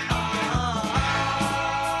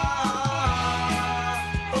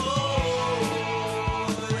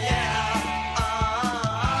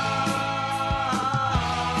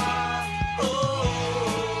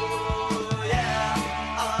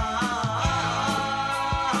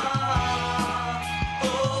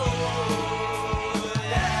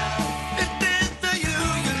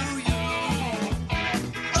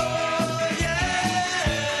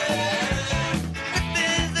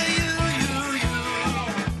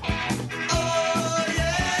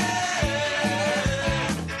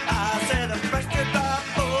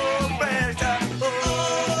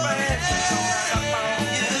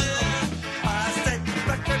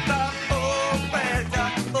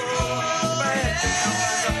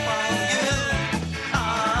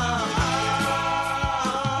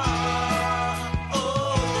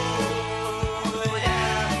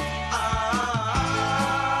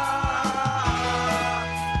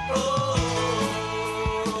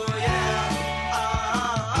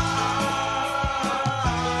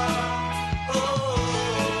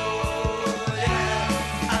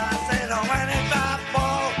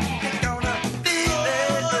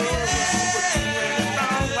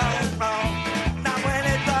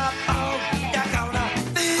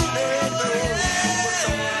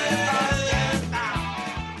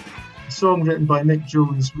 Song written by Nick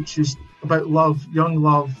Jones, which is about love, young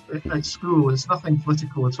love at school. It's nothing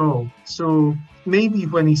political at all. So maybe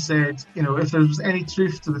when he said, if there was any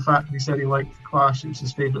truth to the fact that he said he liked the Clash, it was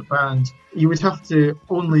his favourite band, you would have to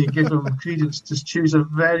only give him credence to choose a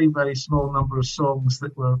very, very small number of songs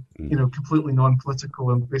that were, completely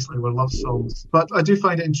non-political and basically were love songs. But I do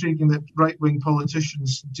find it intriguing that right-wing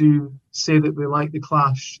politicians do say that they like the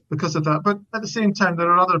Clash because of that. But at the same time,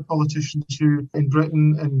 there are other politicians who, in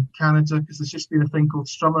Britain and Canada, because there's just been a thing called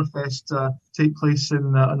Strummerfest take place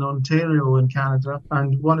in Ontario in Canada,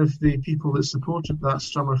 and one of the people that supported that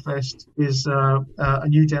Strummerfest is a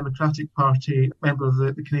New Democratic Party member of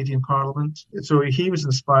the Canadian Parliament. So he was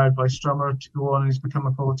inspired by Strummer to go on and he's become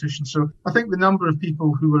a politician. So I think the number of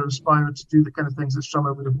people who were inspired to do the kind of things that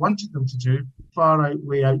Strummer would have wanted them to do far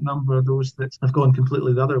outnumber those that have gone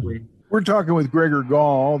completely the other way. We're talking with Gregor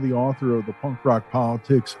Gall, the author of The Punk Rock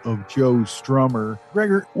Politics of Joe Strummer.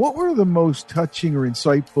 Gregor, what were the most touching or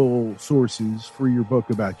insightful sources for your book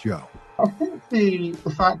about Joe? I think the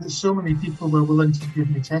fact that so many people were willing to give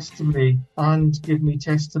me testimony and give me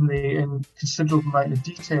testimony in considerable amount of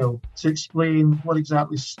detail to explain what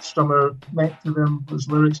exactly Strummer meant to them, what his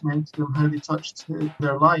lyrics meant to them, how they touched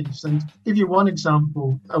their lives. And to give you one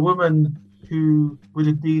example, a woman who would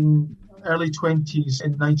have been early 20s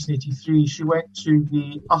in 1983, she went to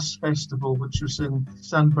the US Festival, which was in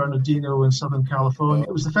San Bernardino in Southern California.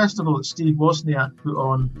 It was the festival that Steve Wozniak put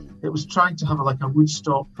on. It was trying to have a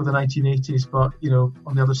Woodstock for the 1980s, but,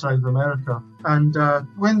 on the other side of America. And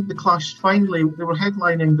when the Clash finally, they were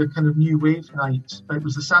headlining the kind of New Wave night. It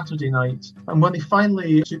was the Saturday night. And when they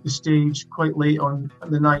finally took the stage quite late on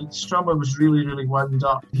the night, Strummer was really, really wound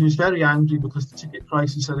up. He was very angry because the ticket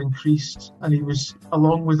prices had increased. And he was,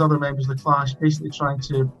 along with other members of the Clash, basically trying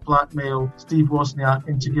to blackmail Steve Wozniak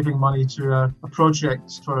into giving money to a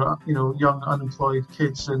project for, young unemployed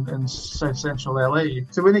kids in South Central LA.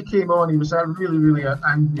 So when he came on, he was really, really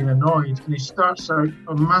angry and annoyed. And he starts out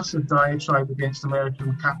a massive diatribe against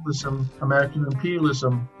American capitalism, American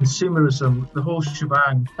imperialism, consumerism, the whole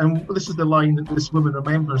shebang. And this is the line that this woman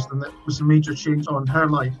remembers, and that was a major change on her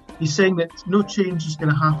life. He's saying that no change is going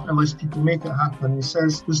to happen unless people make it happen. He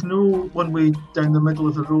says there's no one way down the middle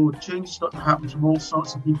of the road. Change changes got to happen from all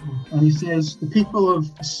sorts of people. And he says, the people of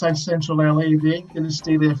South Central LA, they ain't going to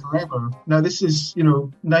stay there forever. Now, this is,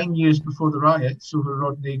 9 years before the riots over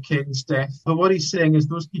Rodney King's death. But what he's saying is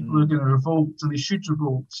those people are going to revolt, and they should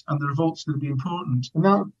revolt, and the revolt's going to be important. And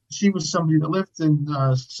that she was somebody that lived in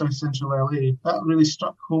South Central LA. That really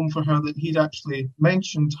struck home for her, that he'd actually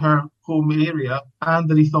mentioned her home area and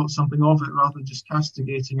that he thought something of it rather than just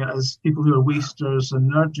castigating it as people who are wasters and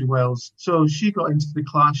ne'er-do-wells. So she got into the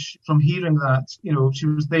clash from hearing that. She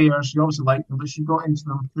was there, she obviously liked them, but she got into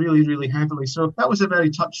them really, really heavily. So that was a very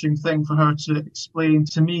touching thing for her to explain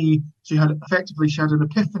to me. She had an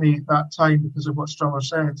epiphany at that time because of what Strummer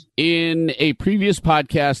said. In a previous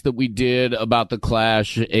podcast that we did about the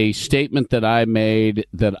Clash, a statement that I made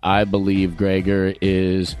that I believe, Gregor,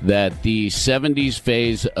 is that the 70s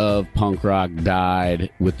phase of punk rock died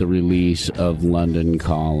with the release of London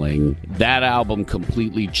Calling. That album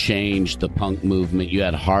completely changed the punk movement. You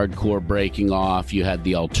had hardcore breaking off. You had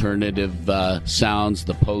the alternative sounds,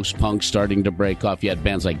 the post-punk starting to break off. You had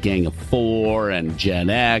bands like Gang of Four and Gen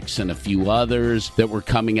X and a few others that were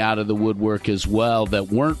coming out of the woodwork as well that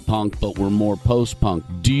weren't punk but were more post-punk.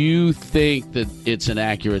 Do you think that it's an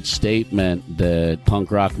accurate statement that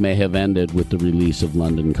punk rock may have ended with the release of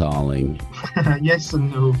London Calling? Yes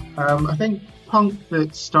and no. I think punk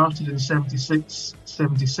that started in 76,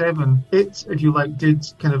 77, it, if you like, did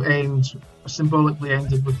kind of symbolically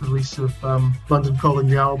ended with the release of London Calling,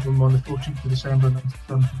 the album, on the 14th of December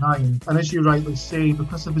 1979. And as you rightly say,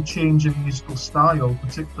 because of the change in musical style,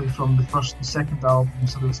 particularly from the first and second album,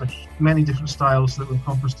 so there was many different styles that were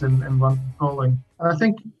encompassed in London Calling. And I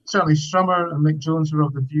think certainly Strummer and Mick Jones were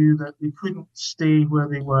of the view that they couldn't stay where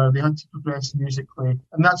they were. They had to progress musically.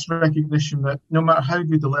 And that's recognition that no matter how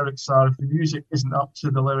good the lyrics are, if the music isn't up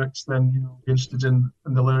to the lyrics, then, you're interested in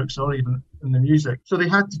the lyrics or even in the music. So they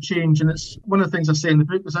had to change. And it's one of the things I say in the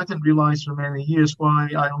book is I didn't realise for many years why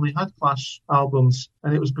I only had Clash albums.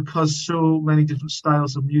 And it was because so many different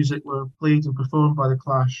styles of music were played and performed by the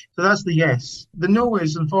Clash. So that's the yes. The no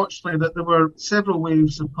is, unfortunately, that there were several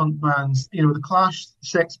waves of punk bands. The Clash, the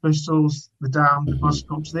Sex Pistols, the Damned, the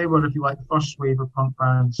Buzzcocks, they were, if you like, the first wave of punk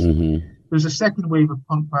bands. There was a second wave of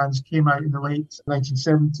punk bands came out in the late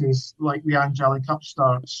 1970s, like the Angelic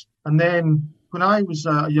Upstarts. And then when I was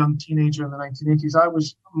a young teenager in the 1980s, I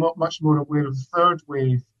was much more aware of the third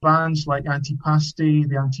wave. Bands like Antipasti,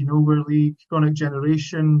 the Anti-Nowhere League, Chronic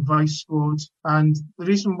Generation, Vice Squad. And the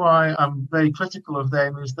reason why I'm very critical of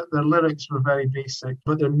them is that their lyrics were very basic,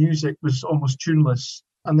 but their music was almost tuneless.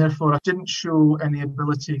 And therefore, I didn't show any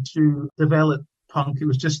ability to develop punk. It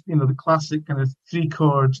was just, the classic kind of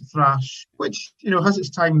three-chord thrash, which, has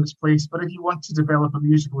its time and its place. But if you want to develop a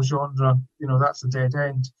musical genre, that's a dead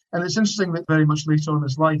end. And it's interesting that very much later on in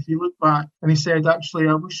his life, he looked back and he said, actually,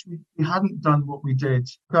 I wish we hadn't done what we did,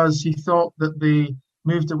 because he thought that they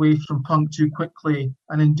moved away from punk too quickly,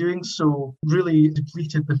 and in doing so really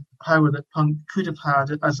depleted the power that punk could have had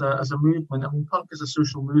as a movement. I mean, punk as a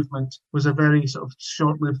social movement was a very sort of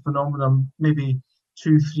short-lived phenomenon, maybe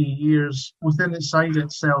 2-3 years. Within inside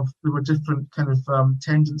itself, there were different kind of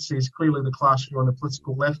tendencies. Clearly, the Clash were on the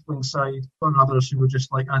political left-wing side, and others who were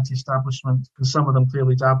just like anti-establishment, and some of them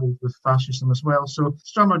clearly dabbled with fascism as well. So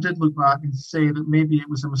Strummer did look back and say that maybe it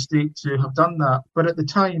was a mistake to have done that. But at the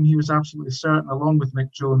time, he was absolutely certain, along with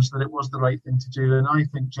Mick Jones, that it was the right thing to do. And I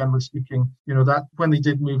think, generally speaking, that when they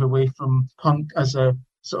did move away from punk as a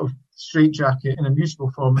sort of straitjacket in a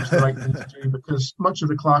musical form, it's the right thing to do, because much of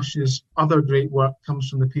the Clash's other great work comes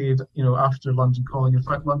from the period, after London Calling. In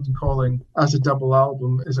fact, London Calling as a double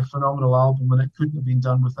album is a phenomenal album, and it couldn't have been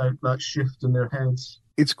done without that shift in their heads.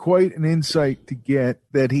 It's quite an insight to get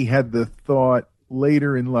that he had the thought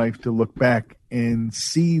later in life to look back and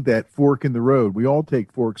see that fork in the road. We all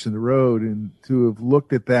take forks in the road, and to have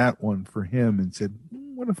looked at that one for him and said,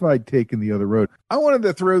 what if I'd taken the other road? I wanted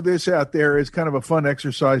to throw this out there as kind of a fun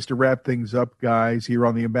exercise to wrap things up, guys, here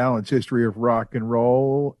on the Imbalanced History of Rock and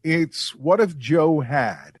Roll. It's what if Joe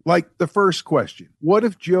had? Like the first question, what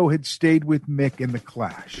if Joe had stayed with Mick in the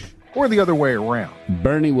Clash? Or the other way around?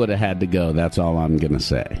 Bernie would have had to go. That's all I'm going to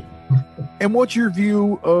say. And what's your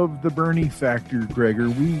view of the Bernie factor,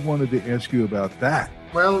 Gregor? We wanted to ask you about that.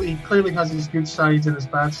 Well, he clearly has his good sides and his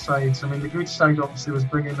bad sides. I mean, the good side obviously was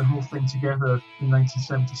bringing the whole thing together in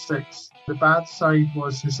 1976. The bad side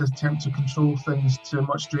was his attempt to control things to a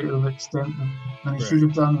much greater extent than he should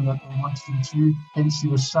have done, and that he wanted him to. Hence, he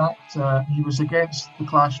was sacked. He was against the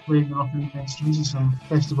Clash playing the Rock Against Racism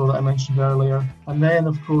festival that I mentioned earlier. And then,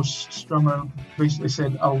 of course, Strummer basically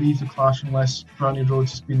said, I'll leave the Clash unless Brownie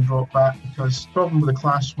Roads has been brought back, because the problem with the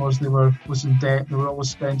Clash was was in debt. They were always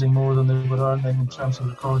spending more than they were earning in terms of and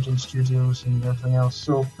recording studios and everything else.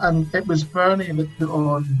 So, and it was Bernie that put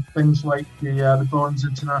on things like the Bonds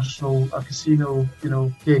International Casino,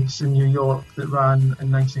 gigs in New York that ran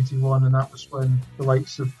in 1981, and that was when the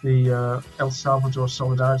likes of the El Salvador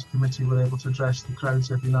Solidarity Committee were able to address the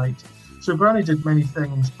crowds every night. So Bernie did many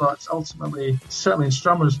things, but ultimately, certainly in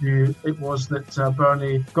Strummer's view, it was that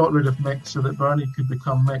Bernie got rid of Mick so that Bernie could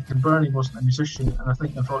become Mick, and Bernie wasn't a musician, and I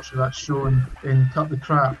think unfortunately that's shown in Cut the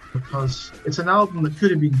Crap, because it's an album that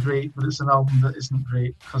could have been great, but it's an album that isn't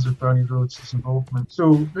great because of Bernie Rhodes' involvement.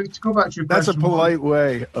 So to go back to your question... That's a polite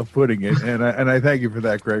way of putting it, and I thank you for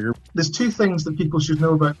that, Gregor. There's two things that people should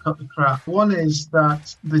know about Cut the Crap. One is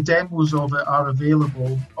that the demos of it are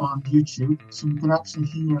available on YouTube, so you can actually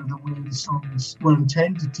hear the way the songs were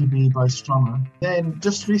intended to be by Strummer. Then,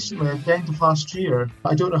 just recently, at the end of last year,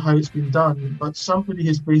 I don't know how it's been done, but somebody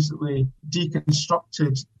has basically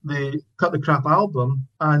deconstructed the Cut the Crap album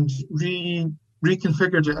and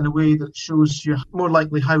reconfigured it in a way that shows you more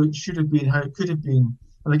likely how it should have been, how it could have been.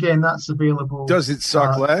 And again, that's available. Does it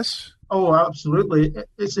suck less? Oh, absolutely.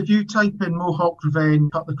 It's if you type in Mohawk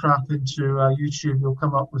Revenge, Cut the Crap into YouTube, you'll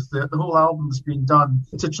come up with the whole album's been done.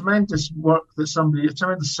 It's a tremendous a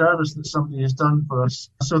tremendous service that somebody has done for us.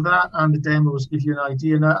 So that and the demos give you an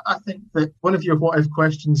idea. Now, I think that one of your what if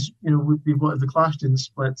questions, would be what if the Clash didn't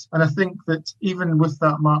split? And I think that even with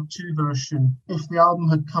that Mark II version, if the album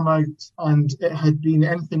had come out and it had been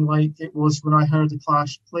anything like it was when I heard the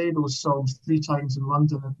Clash play those songs 3 times in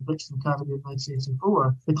London at the Brixton Academy in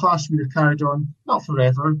 1984, the Clash would have carried on, not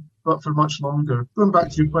forever, but for much longer. Going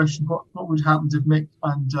back to your question, what would happen if Mick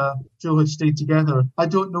and Joe had stayed together? I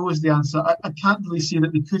don't know is the answer. I can't really see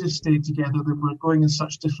that they could have stayed together. They were going in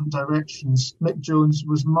such different directions. Mick Jones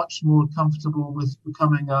was much more comfortable with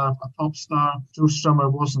becoming a pop star. Joe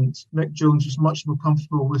Strummer wasn't. Mick Jones was much more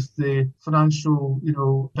comfortable with the financial,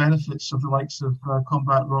 benefits of the likes of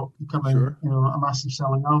Combat Rock becoming, a massive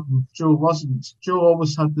selling album. Joe wasn't. Joe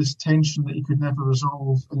always had this tension that he could never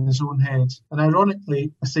resolve in his own head. And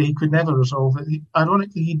ironically, I say he could never resolve it.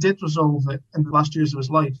 Ironically, he did resolve it in the last years of his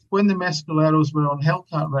life. When the Mescaleros were on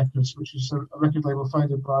Hellcat Records, which was a record label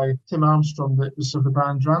founded by Tim Armstrong that was of the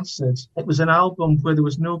band Rancid, it was an album where there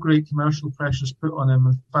was no great commercial pressures put on him.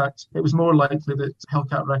 In fact, it was more likely that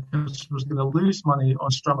Hellcat Records was going to lose money on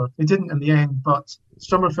Strummer. They didn't in the end, but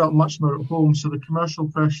Strummer felt much more at home, so the commercial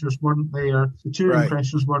pressures weren't there, the touring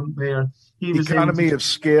pressures weren't there. He was economy of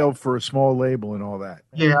scale for a small label and all that.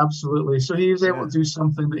 Yeah, absolutely. So he was able to do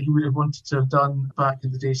something that he would have wanted to have done back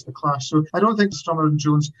in the days of the Clash. So I don't think Strummer and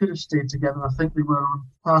Jones could have stayed together. I think they were on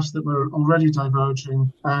paths that were already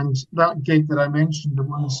diverging. And that gig that I mentioned, the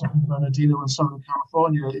one in San Bernardino in Southern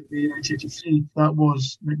California in 1983, that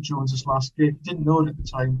was Mick Jones's last gig. Didn't know it at the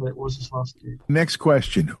time, but it was his last gig. Next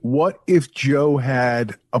question. What if Joe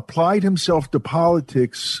had applied himself to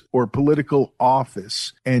politics or political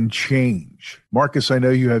office and change? Marcus, I know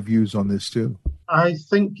you have views on this too. I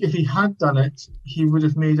think if he had done it, he would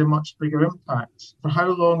have made a much bigger impact. For how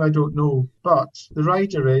long, I don't know. But the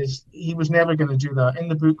writer is, he was never going to do that. In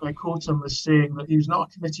the book, I quote him as saying that he was not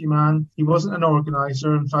a committee man. He wasn't an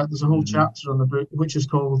organizer. In fact, there's a whole chapter on the book, which is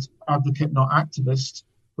called Advocate, Not Activist,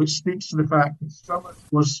 which speaks to the fact that Strummer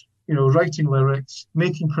was, writing lyrics,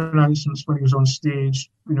 making pronouncements when he was on stage,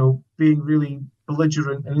 being really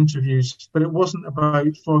belligerent in interviews, but it wasn't about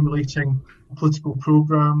formulating a political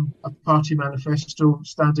program, a party manifesto,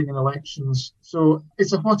 standing in elections. So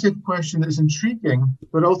it's a what-if question that is intriguing,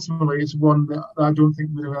 but ultimately it's one that I don't think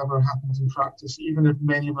would have ever happened in practice, even if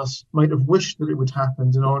many of us might have wished that it would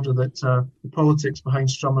happen in order that the politics behind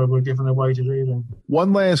Strummer were given a wider airing.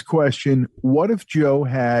 One last question. What if Joe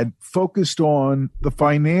had focused on the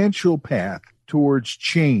financial path towards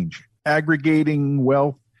change, aggregating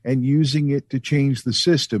wealth and using it to change the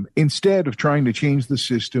system instead of trying to change the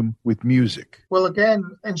system with music? Well, again,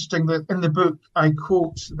 interesting that in the book, I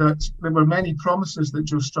quote that there were many promises that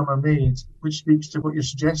Joe Strummer made, which speaks to what you're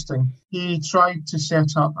suggesting. He tried to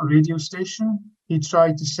set up a radio station. He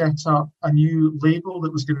tried to set up a new label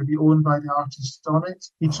that was going to be owned by the artists on it.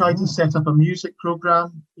 He tried to set up a music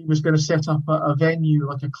program. He was going to set up a venue,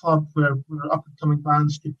 like a club where up-and-coming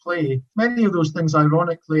bands could play. Many of those things,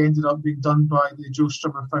 ironically, ended up being done by the Joe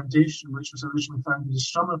Strummer Foundation, which was originally founded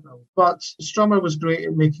as Strummerville. But Strummer was great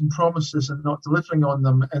at making promises and not delivering on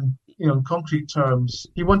them in concrete terms.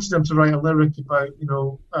 He wanted them to write a lyric about,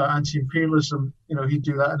 anti-imperialism, he'd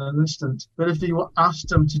do that in an instant. But if you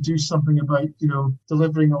asked him to do something about,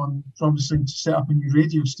 delivering on promising to set up a new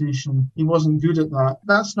radio station, he wasn't good at that.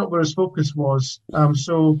 That's not where his focus was.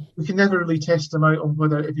 So we can never really test him out on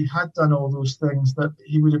whether if he had done all those things that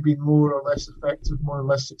he would have been more or less effective, more or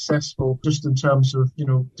less successful, just in terms of,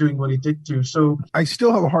 doing what he did do. So I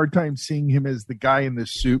still have a hard time seeing him as the guy in the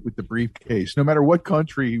suit with the briefcase, no matter what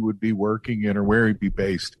country he would be working in or where he'd be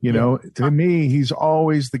based. To me, he's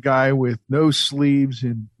always the guy with no sleeves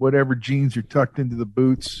and whatever jeans are tucked into the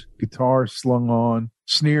boots, guitar slung on,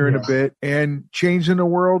 sneering a bit, and changing the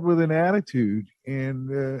world with an attitude.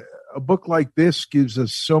 And a book like this gives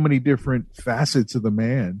us so many different facets of the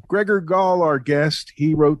man. Gregor Gall, our guest,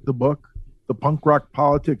 he wrote the book, The Punk Rock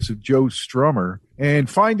Politics of Joe Strummer, and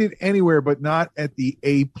find it anywhere but not at the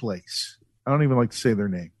A Place. I don't even like to say their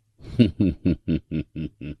name. I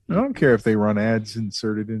don't care if they run ads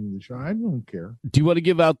inserted into the show. I don't care. Do you want to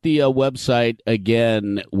give out the website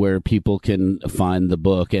again where people can find the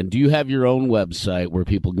book? And do you have your own website where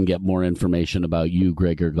people can get more information about you,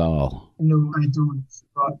 Gregor Gall? No, I don't.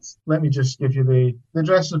 But let me just give you the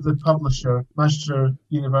address of the publisher. Manchester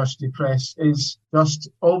University Press is just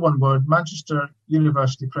all one word,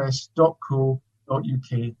 manchesteruniversitypress.co.uk,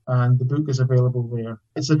 and the book is available there.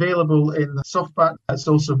 It's available in softback. It's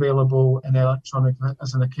also available in electronic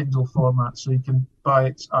as in a Kindle format, so you can buy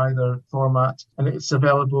it either format, and it's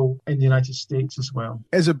available in the United States as well.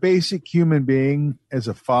 As a basic human being, as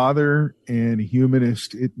a father and a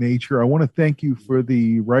humanist at nature, I want to thank you for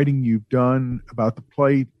the writing you've done about the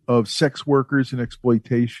plight of sex workers and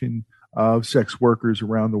exploitation of sex workers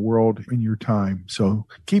around the world in your time. So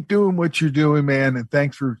keep doing what you're doing, man. And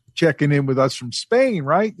thanks for checking in with us from Spain,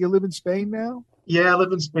 right? You live in Spain now? Yeah, I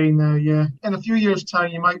live in Spain now, yeah. In a few years'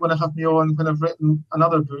 time, you might want to have me on when I've written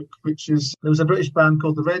another book, which is, there was a British band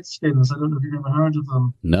called the Redskins. I don't know if you've ever heard of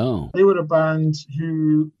them. No. They were a band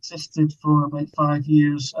who existed for about 5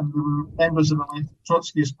 years, and they were members of the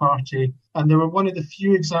Trotskyist Party. And they were one of the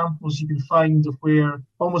few examples you can find of where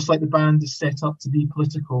almost like the band is set up to be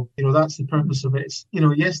political. That's the purpose of it. It's,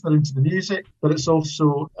 yes, they're into the music, but it's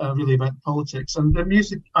also really about politics. And the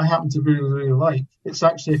music I happen to really, really like. It's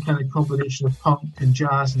actually a kind of combination of punk and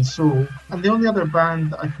jazz and soul. And the only other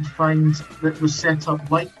band that I could find that was set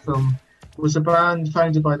up like them was a band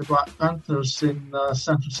founded by the Black Panthers in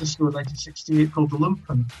San Francisco in 1968 called the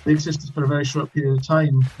Lumpen. They existed for a very short period of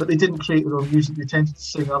time, but they didn't create their own music. They tended to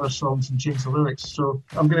sing other songs and change the lyrics. So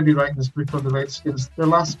I'm going to be writing this book on the Redskins. Their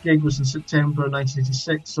last gig was in September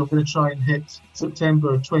 1986, so I'm going to try and hit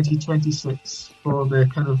September 2026 for the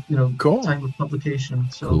kind of, cool time of publication.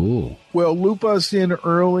 So cool. Well, loop us in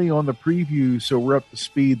early on the preview so we're up to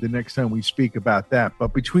speed the next time we speak about that.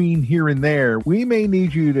 But between here and there, we may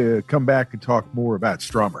need you to come back and talk more about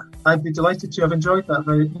Strummer. I'd be delighted to. I've enjoyed that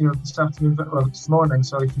this afternoon, this morning,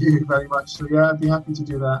 sorry, for you very much. So yeah, I'd be happy to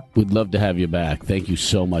do that. We'd love to have you back. Thank you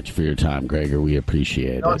so much for your time, Gregor. We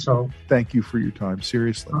appreciate it. Not at all. Than't you for your time.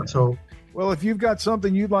 Seriously. Not at all. Well, if you've got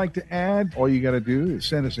something you'd like to add, all you got to do is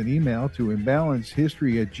send us an email to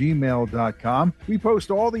imbalancehistory@gmail.com. We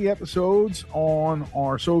post all the episodes on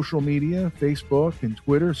our social media, Facebook and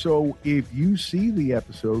Twitter. So if you see the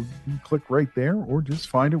episode, you click right there or just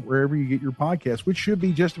find it wherever you get your podcast, which should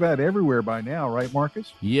be just about everywhere by now, right,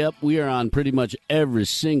 Marcus? Yep, we are on pretty much every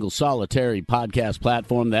single solitary podcast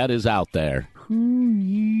platform that is out there.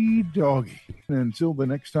 Hoo-yee doggy. And until the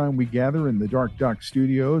next time we gather in the Dark Doc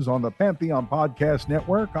Studios on the Pantheon Podcast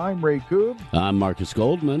Network, I'm Ray Koob. I'm Marcus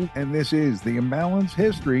Goldman. And this is The Imbalanced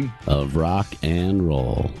History of Rock and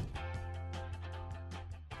Roll.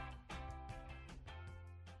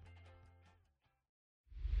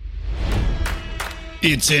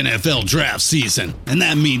 It's NFL draft season, and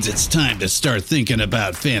that means it's time to start thinking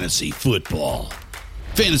about fantasy football.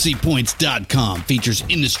 FantasyPoints.com features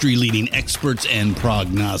industry-leading experts and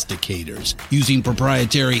prognosticators using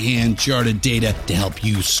proprietary hand-charted data to help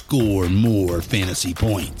you score more fantasy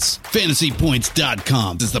points.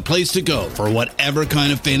 FantasyPoints.com is the place to go for whatever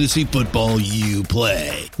kind of fantasy football you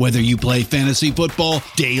play. Whether you play fantasy football,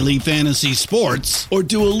 daily fantasy sports, or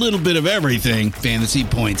do a little bit of everything, Fantasy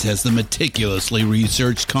Points has the meticulously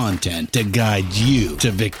researched content to guide you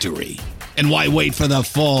to victory. And why wait for the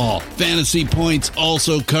fall? Fantasy Points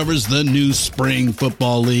also covers the new spring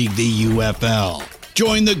football league, the UFL.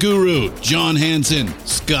 Join the guru, John Hansen,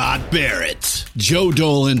 Scott Barrett, Joe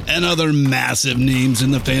Dolan, and other massive names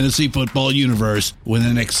in the fantasy football universe with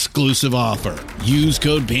an exclusive offer. Use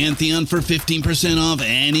code Pantheon for 15% off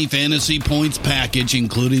any Fantasy Points package,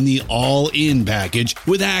 including the all-in package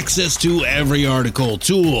with access to every article,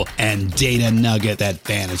 tool, and data nugget that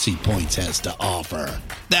Fantasy Points has to offer.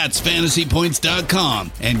 That's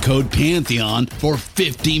fantasypoints.com and code Pantheon for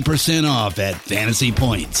 15% off at Fantasy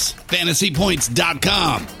Points.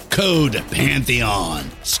 Fantasypoints.com, code Pantheon.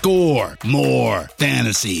 Score more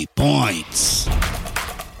fantasy points.